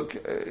people look,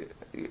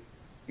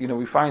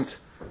 we find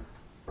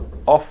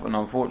often,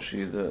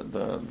 unfortunately,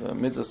 the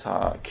mitzvahs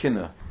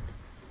ha'kinah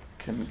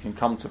can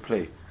come to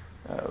play.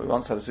 We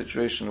once had a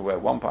situation where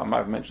I might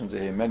have mentioned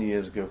it here many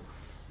years ago,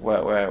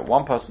 where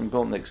one person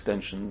built an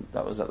extension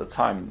that was at the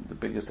time the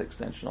biggest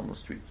extension on the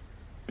street,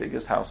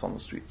 biggest house on the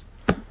street.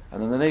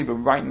 And then the neighbor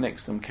right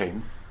next to them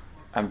came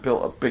and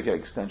built a bigger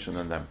extension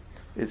than them.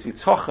 It's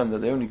itochen that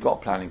they only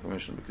got planning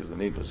permission because the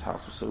neighbor's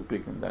house was so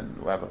big and then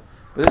whatever.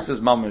 But this is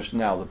mamash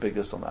now the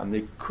biggest on, and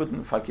they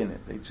couldn't fuck in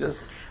it. They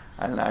just,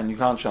 and you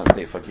can't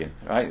translate fuck in,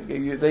 right?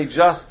 They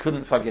just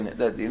couldn't fuck in it.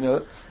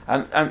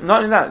 And not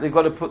only that, they've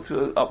got to put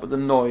up with the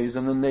noise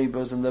and the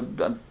neighbors and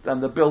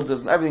the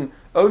builders and everything,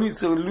 only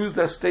to lose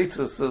their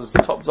status as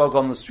top dog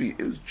on the street.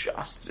 It was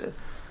just,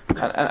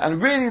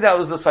 and really that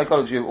was the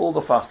psychology of all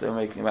the fuss they were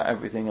making about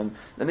everything. And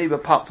the neighbor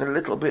parked a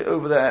little bit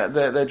over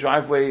their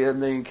driveway,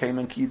 and they came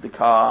and keyed the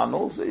car, and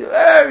also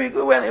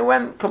it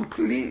went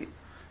complete.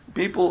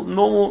 People,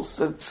 normal,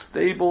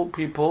 stable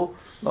people,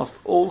 lost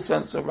all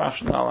sense of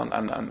rationale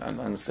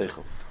and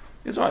seichel.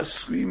 It's like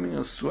screaming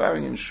and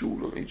swearing in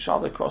shul at each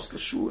other across the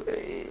shul.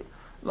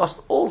 Lost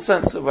all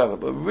sense of whatever.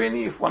 But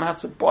really, if one had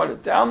to boil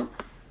it down,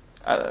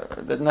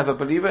 they'd never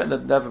believe it, and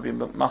they'd never be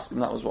masking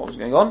that was what was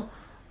going on.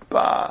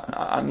 But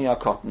Aniya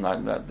Cotton,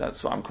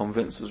 that's what I'm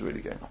convinced was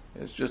really going on.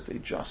 It's just they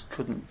just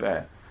couldn't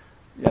bear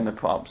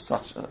Yenapab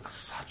such a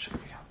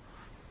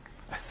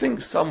I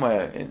think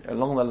somewhere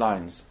along the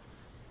lines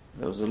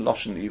there was a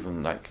lotion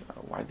even like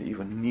why they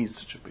even need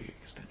such a big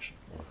extension.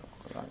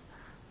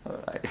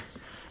 Right?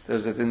 There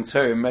was an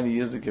interior many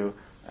years ago,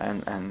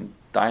 and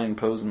Diane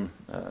Posen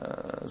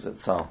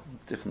Zetzal,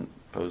 different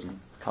Posen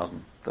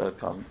cousin, third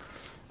cousin,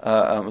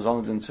 was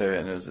on the interior,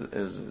 and it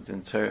was an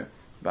interior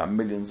about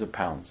millions of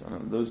pounds, and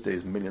in those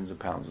days millions of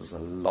pounds was a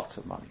lot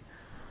of money.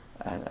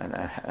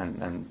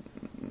 And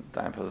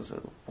Diane Posen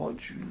said, "What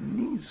do you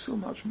need so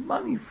much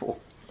money for?"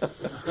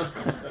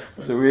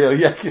 It's a real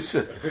Yekish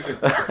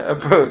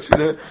approach,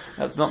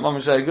 That's not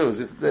Mamash goes.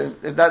 If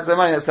that's their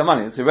money, that's their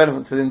money. It's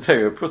irrelevant to the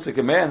interior. Prutik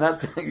and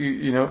that's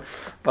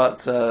But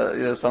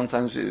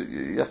sometimes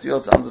you have to be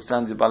able to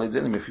understand your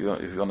balidinim if you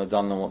want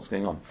to know what's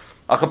going on.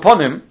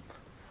 Achaponim.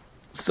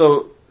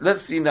 So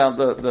let's see now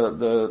the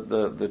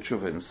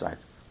tshuva inside.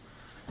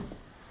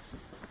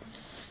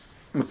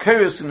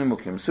 Mekarios and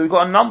Nimukim. So we've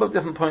got a number of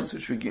different points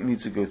which we need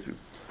to go through.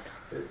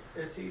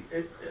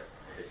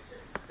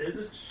 Is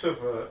the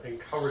tshuva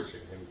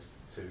encouraging him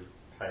to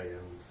pay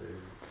and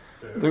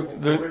to do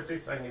it? Or is he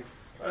saying he's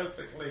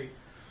perfectly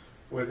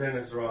within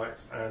his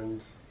rights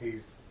and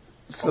he's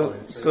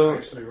fine to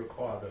actually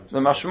require them to? The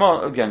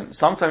mashma, again,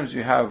 sometimes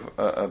you have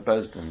a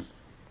Bezdin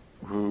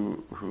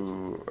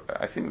who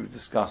I think we've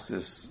discussed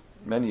this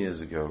many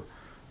years ago,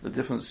 the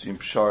difference between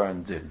pshara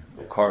and din,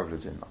 or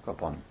korv din,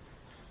 akapon.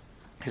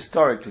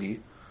 Historically,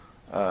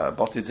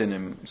 Bati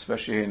Dinim,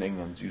 especially here in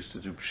England, used to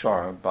do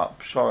pshara, but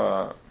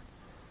pshara,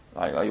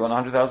 like you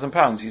want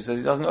 £100,000, he says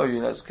he doesn't owe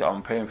you, let's go,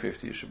 I'm paying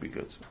 50, it should be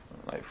good.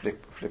 Like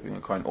flipping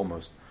a coin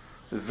almost.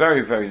 With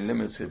very, very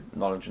limited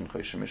knowledge in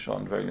Choshen Mishra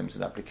and very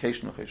limited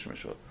application of Choshen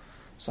Mishra.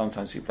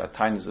 Sometimes people at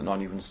tinies and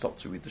not even stop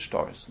to read the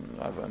stories,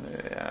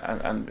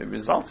 and it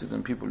resulted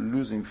in people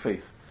losing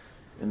faith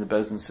in the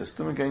Bezdin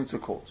system and going to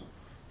court.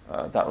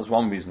 That was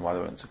one reason why they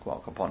went to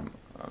court. Upon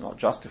not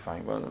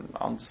justifying, but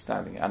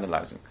understanding,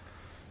 analyzing.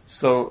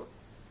 So,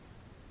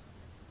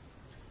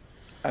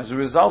 as a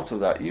result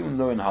of that, even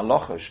though in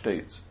halacha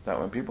states that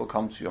when people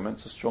come to you, you're meant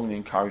to strongly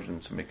encourage them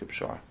to make a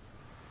pshara,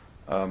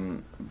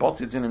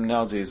 Bati Dinim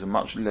nowadays are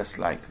much less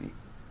likely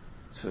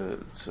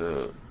to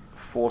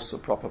force a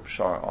proper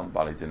pshara on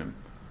Bali Dinim,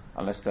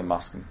 unless they're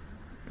masking,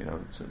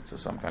 to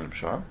some kind of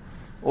pshara.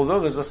 Although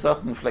there's a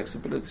certain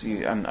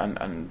flexibility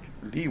and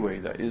leeway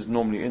that is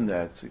normally in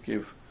there to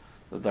give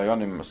the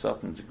Dayanim a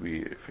certain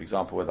degree, for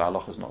example, where the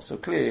halacha is not so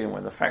clear and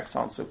where the facts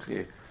aren't so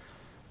clear.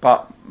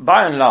 But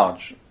by and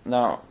large,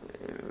 now,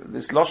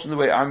 this Lashon, the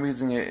way I'm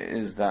reading it,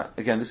 is that,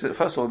 again, this is,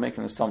 first of all, making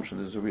an assumption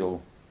there's a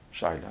real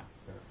Shaila,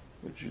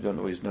 which you don't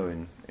always know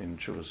in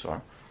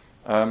Chuvasar.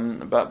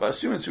 But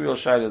assuming it's a real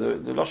Shaila,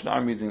 the Lashon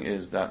I'm reading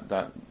is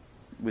that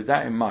with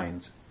that in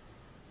mind,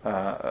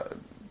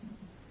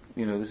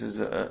 this is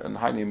a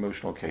highly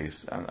emotional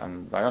case,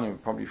 and Diana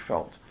probably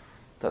felt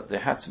that they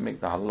had to make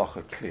the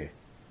halacha clear.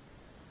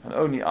 And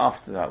only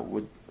after that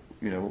would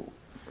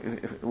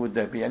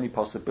there be any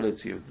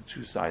possibility of the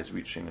two sides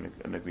reaching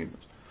an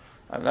agreement.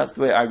 And that's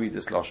the way I read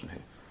this Lashon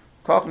here.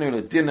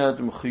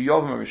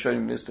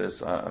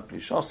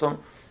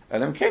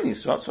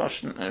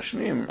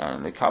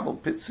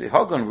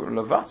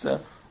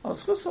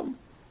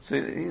 So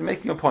he's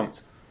making a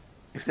point.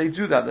 If they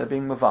do that, they're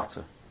being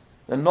mavata.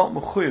 They're not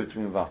mechuyev to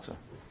be mavata.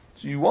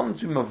 So you want them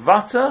to be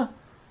mavata.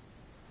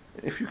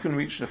 If you can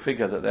reach the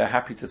figure that they're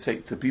happy to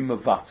take to be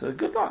mavata,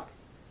 good luck.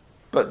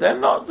 But they're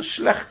not the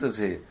shlechters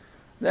here.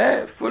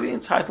 They're fully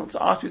entitled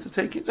to ask you to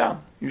take it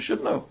down. You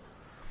should know.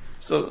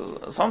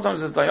 So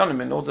sometimes as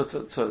Dayanim, in order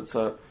to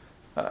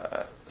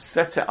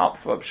set it up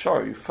for a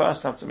pshara, you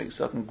first have to make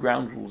certain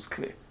ground rules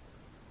clear.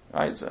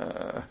 Right?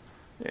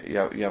 You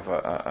have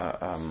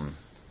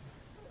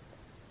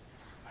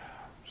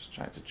just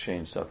trying to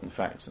change certain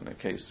facts in a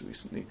case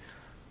recently.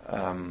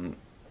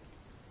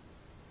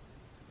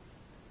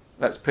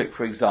 Let's pick,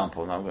 for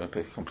example, now I'm going to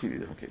pick a completely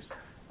different case.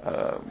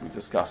 We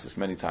discussed this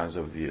many times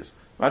over the years.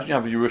 Imagine you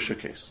have a Yerusha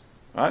case,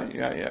 right?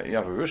 You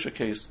have a Yerusha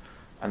case,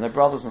 and they're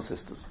brothers and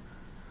sisters.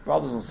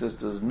 Brothers and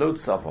sisters, no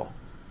tzava,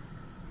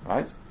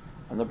 right?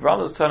 And the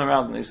brothers turn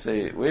around and they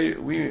say,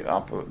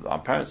 our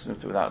parents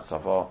lived without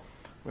tzava.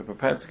 We're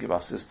prepared to give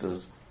our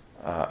sisters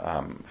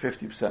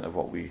 50% of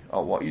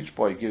what each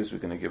boy gives. We're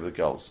going to give the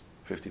girls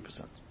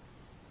 50%.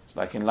 It's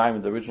like in line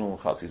with the original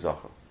Chatzi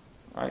Zachar,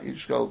 right?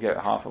 Each girl get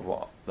half of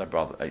what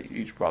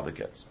each brother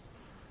gets.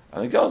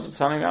 And the girls are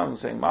turning around and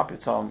saying,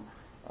 Mapitam,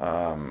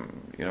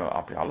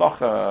 Api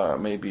Halacha,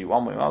 maybe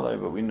one way or another,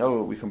 but we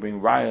know we can bring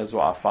rayas,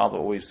 what our father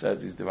always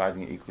said, he's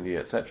dividing it equally,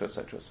 etc.,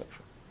 etc., etc.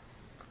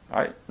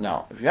 Right?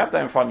 Now, if you have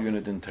that in front of you in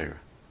a Din Torah,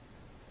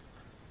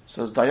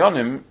 so as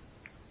Dayanim,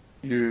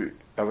 you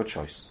have a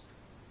choice.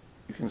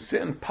 You can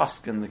sit and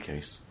paskin the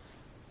case,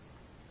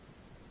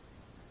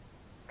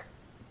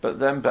 but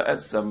then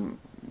be'etzem,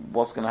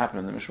 what's going to happen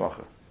in the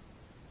mishwacha?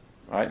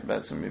 Right?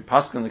 Be'etzem, you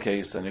paskin the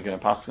case, and you're going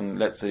to paskin,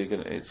 let's say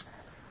it's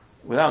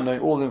without knowing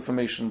all the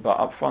information, but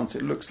up front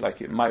it looks like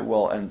it might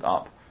well end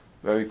up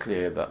very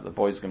clear that the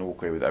boy's going to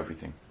walk away with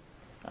everything.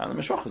 And the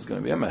mishwacha is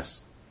going to be a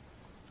mess.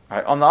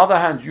 Right? On the other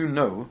hand, you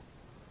know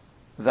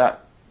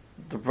that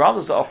the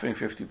brothers are offering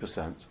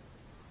 50%,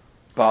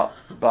 but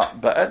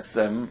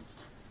etzem,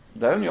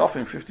 they're only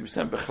offering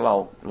 50%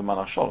 b'chlal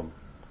l'man shalom.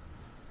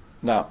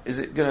 Now, is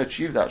it going to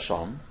achieve that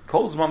shalom?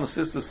 Kol zman the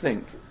sisters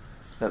think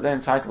that they're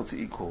entitled to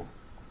equal,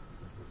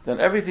 then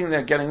everything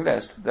they're getting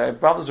less, their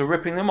brothers are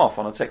ripping them off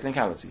on a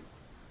technicality.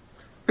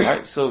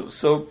 Right? So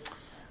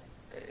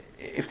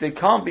if they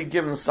can't be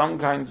given some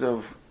kind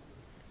of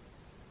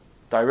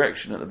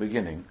direction at the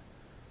beginning,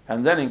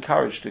 and then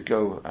encouraged to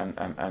go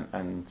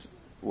and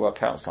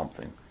work out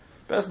something,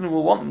 Bezdin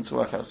will want them to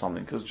work out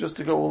something, because just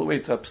to go all the way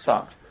to a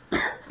psak,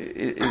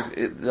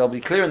 they'll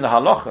be clear in the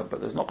halacha, but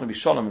there's not going to be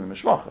shalom in the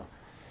mishwacha.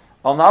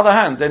 On the other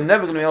hand, they're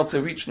never going to be able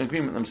to reach an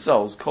agreement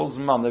themselves. Kol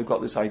zman, they've got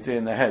this idea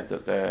in their head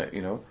that they're,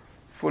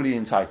 fully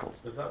entitled.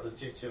 Is that the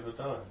duty of a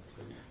dayan,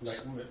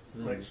 to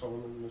make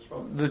shalom in the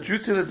mishwacha? The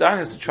duty of the dayan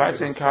is to try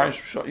to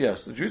encourage.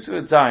 Yes, the duty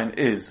of the dayan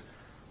is,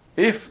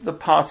 if the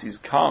parties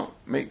can't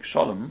make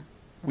shalom,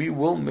 we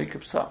will make a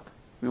psak.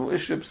 We will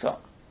issue a psak.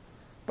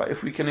 But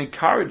if we can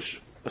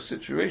encourage a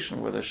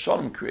situation where there's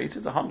shalom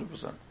created,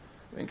 100%,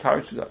 we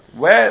encourage to do that.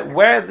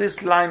 Where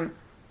this line,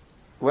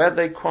 where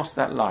they cross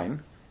that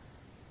line,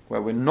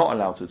 where we're not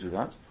allowed to do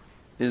that,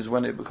 is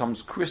when it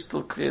becomes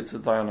crystal clear to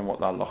the dayan what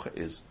the halacha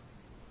is.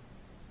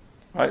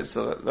 Right,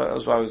 so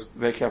that's why I was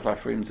very careful I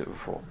framed it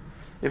before.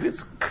 If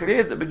it's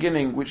clear at the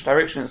beginning which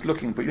direction it's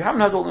looking, but you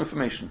haven't had all the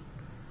information,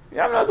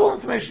 yet,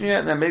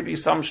 and there may be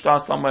some shtar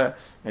somewhere,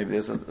 maybe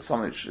there's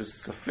something which is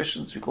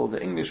sufficient, we call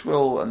the English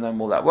will, and then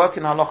will that work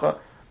in halacha?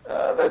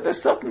 There's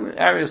certain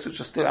areas which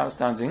are still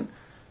outstanding,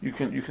 you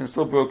can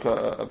still broker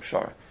a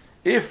pshara.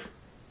 If,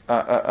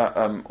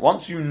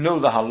 once you know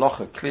the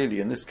halacha clearly,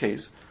 in this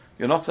case,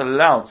 You're not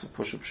allowed to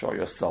push a pshara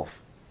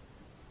yourself,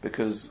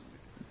 because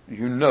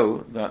you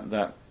know that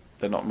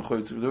they're not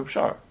mechuyev to do a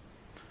pshara.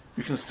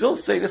 You can still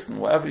say, listen,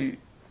 whatever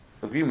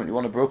agreement you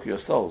want to broker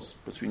yourselves,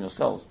 between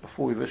yourselves,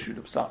 before we've issued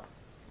a psak.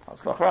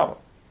 That's lachrava.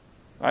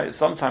 Right?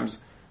 Sometimes,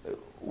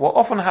 what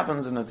often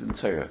happens in a din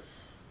Torah,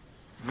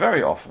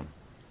 very often,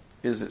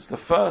 is it's the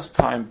first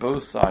time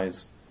both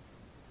sides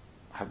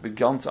have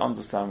begun to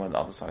understand where the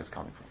other side is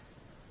coming from.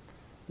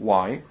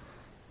 Why?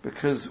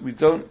 Because we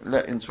don't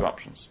let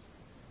interruptions.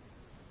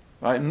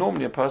 Right?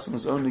 Normally a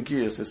person's only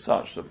gears is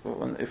such that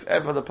if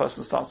ever the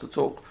person starts to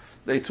talk,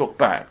 they talk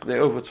back, they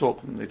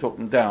overtalk them, they talk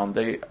them down,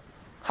 they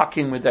huck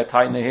in with their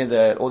time, they hear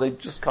that, or they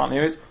just can't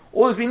hear it,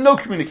 or there's been no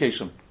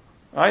communication.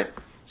 Right?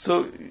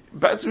 So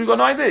we've got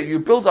no idea. You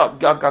build up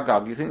gag,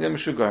 you think they're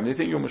Meshuggahim, they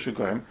think you're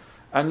Meshuggahim,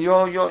 and you're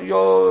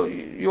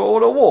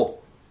all at war.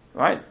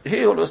 Right?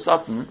 Here all of a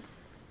sudden,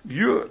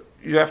 you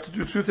have to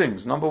do two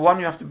things. Number one,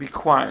 you have to be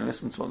quiet and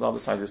listen to what the other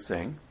side is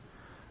saying.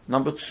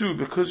 Number two,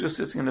 because you're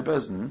sitting in the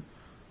bezin,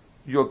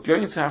 you're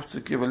going to have to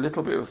give a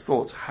little bit of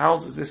thought. How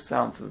does this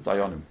sound to the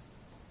dayanim?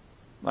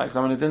 Like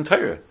I'm in a din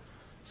Torah.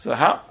 So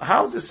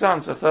how does this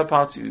sound to a third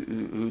party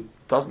who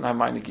doesn't have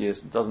minor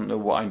gears and doesn't know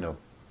what I know?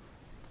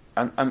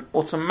 And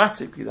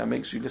automatically that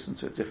makes you listen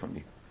to it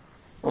differently.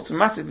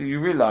 Automatically you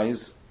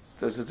realize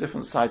there's a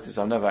different side to this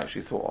I've never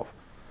actually thought of.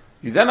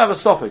 You then have a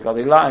suffix. Are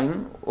they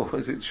lying or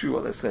is it true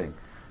what they're saying?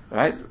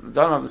 Right? They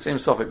don't have the same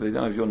suffix, but they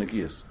don't have your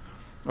negias.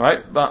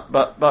 Right?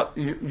 But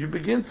you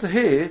begin to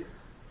hear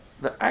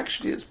that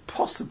actually it's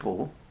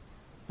possible,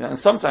 and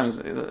sometimes,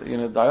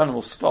 Diana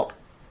will stop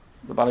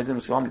the Baladim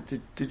and say,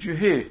 did you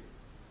hear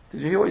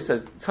what he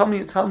said? Tell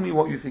me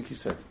what you think he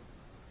said.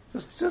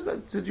 Just,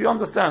 did you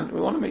understand?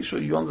 We want to make sure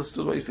you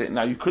understood what he said.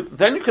 Now you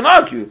can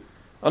argue,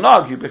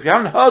 but if you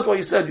haven't heard what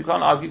he said, you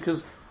can't argue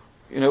because,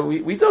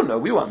 we don't know,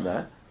 we weren't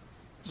there.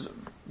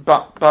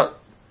 But,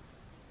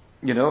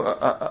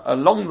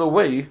 along the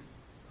way,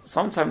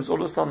 sometimes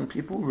all of a sudden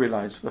people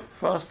realize for the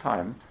first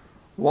time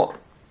what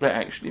they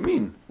actually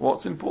mean.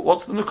 What's important?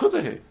 What's the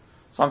nukuda here?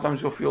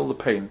 Sometimes you'll feel the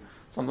pain.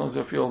 Sometimes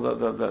you'll feel the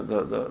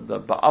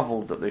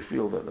ba'avul that they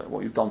feel that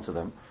what you've done to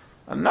them.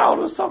 And now all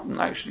of a sudden,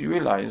 actually, you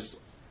realize,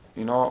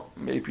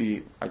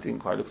 maybe I didn't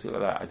quite look at it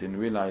like that. I didn't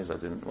realize. I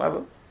didn't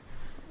whatever.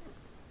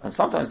 And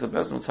sometimes the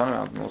Bezin will turn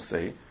around and will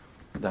say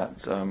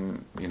that,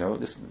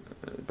 listen,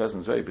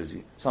 Bezin's very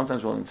busy.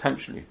 Sometimes we'll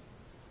intentionally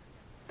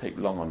take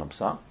long on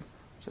Absa.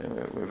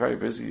 So we're very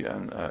busy,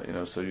 and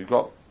so you've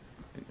got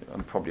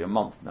probably a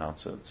month now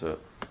to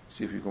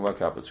see if you can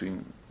work out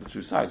between the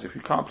two sides. If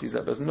you can't, please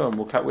let Bezin know, and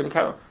we'll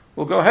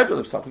go ahead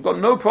with the psak. We've got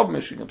no problem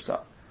issuing a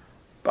psak.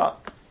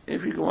 But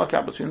if you can work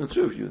out between the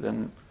two of you,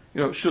 then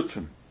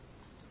shutrim,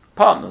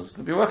 partners,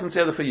 they've been working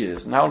together for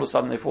years, and now all of a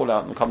sudden they fall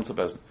out and come to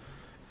Bezin.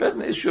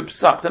 Bezin issue a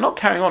psak. They're not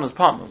carrying on as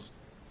partners,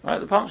 right?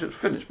 The partnership's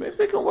finished. But if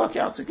they can work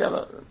out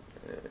together,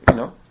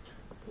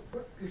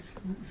 But if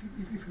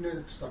you know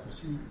the psak and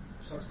see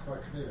psak's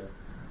quite clear,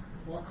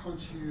 why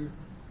can't you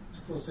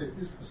still say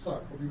this is the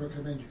psak? What we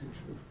recommend you can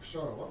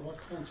show. Why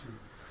can't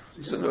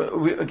you? So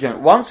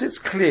once it's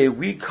clear,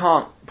 we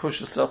can't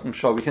push a certain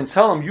pshara. We can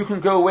tell them, you can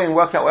go away and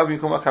work out whatever you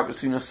can work out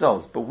between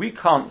yourselves, but we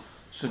can't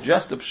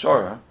suggest a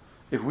pshara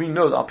if we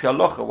know that al pi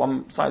halacha,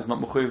 one side is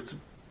not mechuyev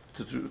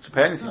to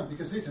pay anything. No,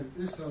 because this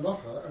is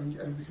halacha,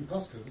 and we can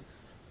pass it,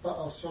 but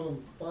our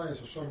shalom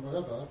bias or shalom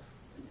whatever,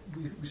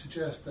 we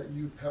suggest that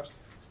you perhaps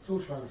still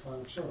try and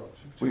find a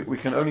pshara. We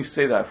can only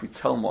say that if we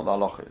tell them what the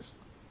halacha is.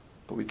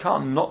 But we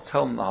can't not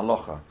tell them the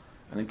halacha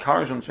and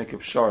encourage them to make a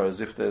pshara as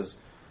if there's,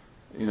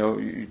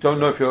 you don't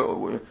know if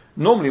you're.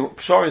 Normally,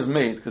 pshara is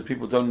made because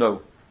people don't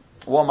know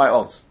what are my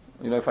odds.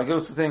 If I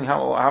go to the thing,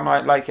 how am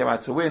I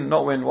to win,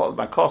 not win? What are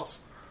my costs?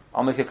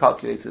 I'll make a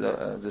calculated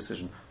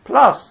decision.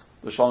 Plus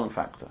the shalom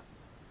factor.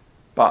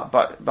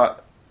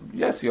 But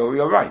yes,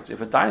 you're right.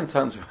 If a dayan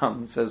turns around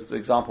and says, for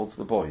example, to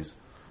the boys,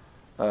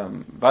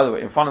 by the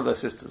way, in front of their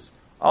sisters,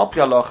 al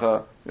pi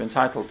halacha, you're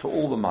entitled to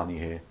all the money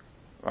here,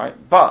 right?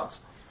 But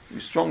we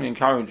strongly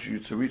encourage you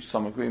to reach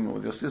some agreement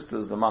with your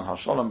sisters, the man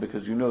hashalom,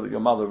 because you know that your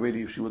mother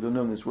really, if she would have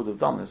known this, would have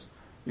done this.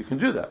 You can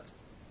do that,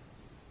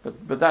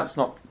 but that's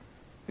not,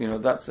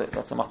 that's a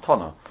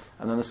matana.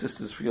 And then the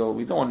sisters feel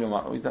we don't want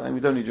your we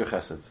don't need your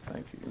chesed.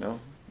 Thank you.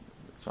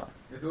 That's right.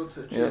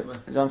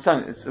 You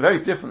understand? It's very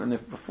different than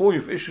if before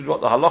you've issued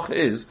what the halacha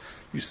is,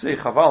 you say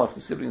chaval if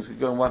the siblings could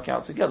go and work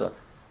out together.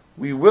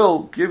 We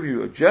will give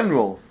you a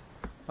general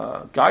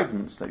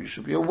guidance that you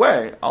should be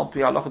aware. Al pi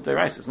halacha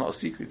derais. It's not a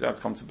secret. You have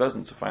to come to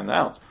Bezin to find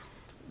out.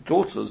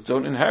 Daughters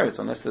don't inherit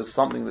unless there's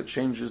something that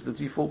changes the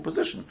default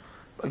position.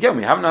 Again,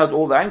 we haven't heard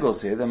all the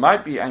angles here. There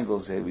might be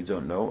angles here we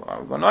don't know.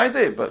 We've got no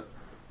idea. But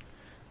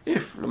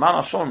if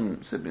Leman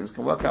Hashon siblings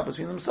can work out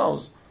between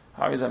themselves,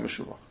 how is that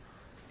meshuvah?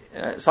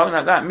 Something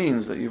like that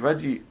means that you've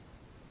already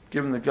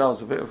given the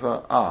girls a bit of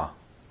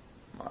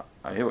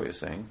I hear what you're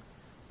saying,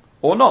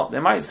 or not. They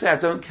might say, I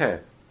don't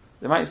care.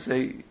 They might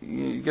say,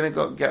 you're going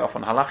to get off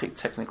on halachic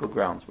technical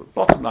grounds. But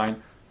bottom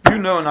line, you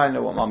know and I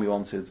know what mommy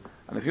wanted,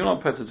 and if you're not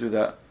prepared to do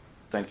that,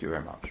 thank you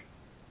very much.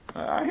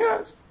 I hear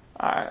it.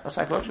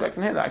 Psychologically I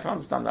can hear that. I can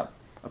understand that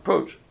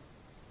approach.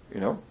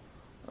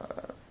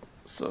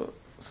 So,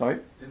 sorry?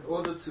 In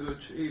order to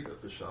achieve a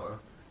Bashara,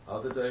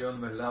 are the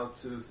Dayanim allowed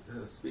to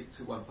speak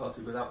to one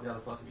party without the other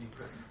party being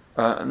present?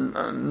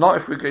 Not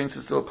if we're going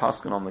to still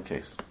paskin on the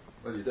case.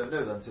 Well, you don't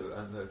know that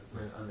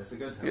unless they're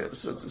going to have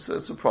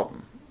it's a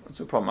problem. It's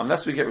a problem.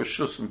 Unless we get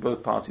reshus from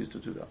both parties to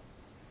do that,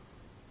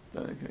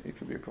 then it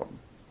could be a problem.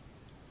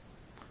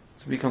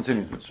 To be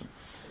continued, Mr.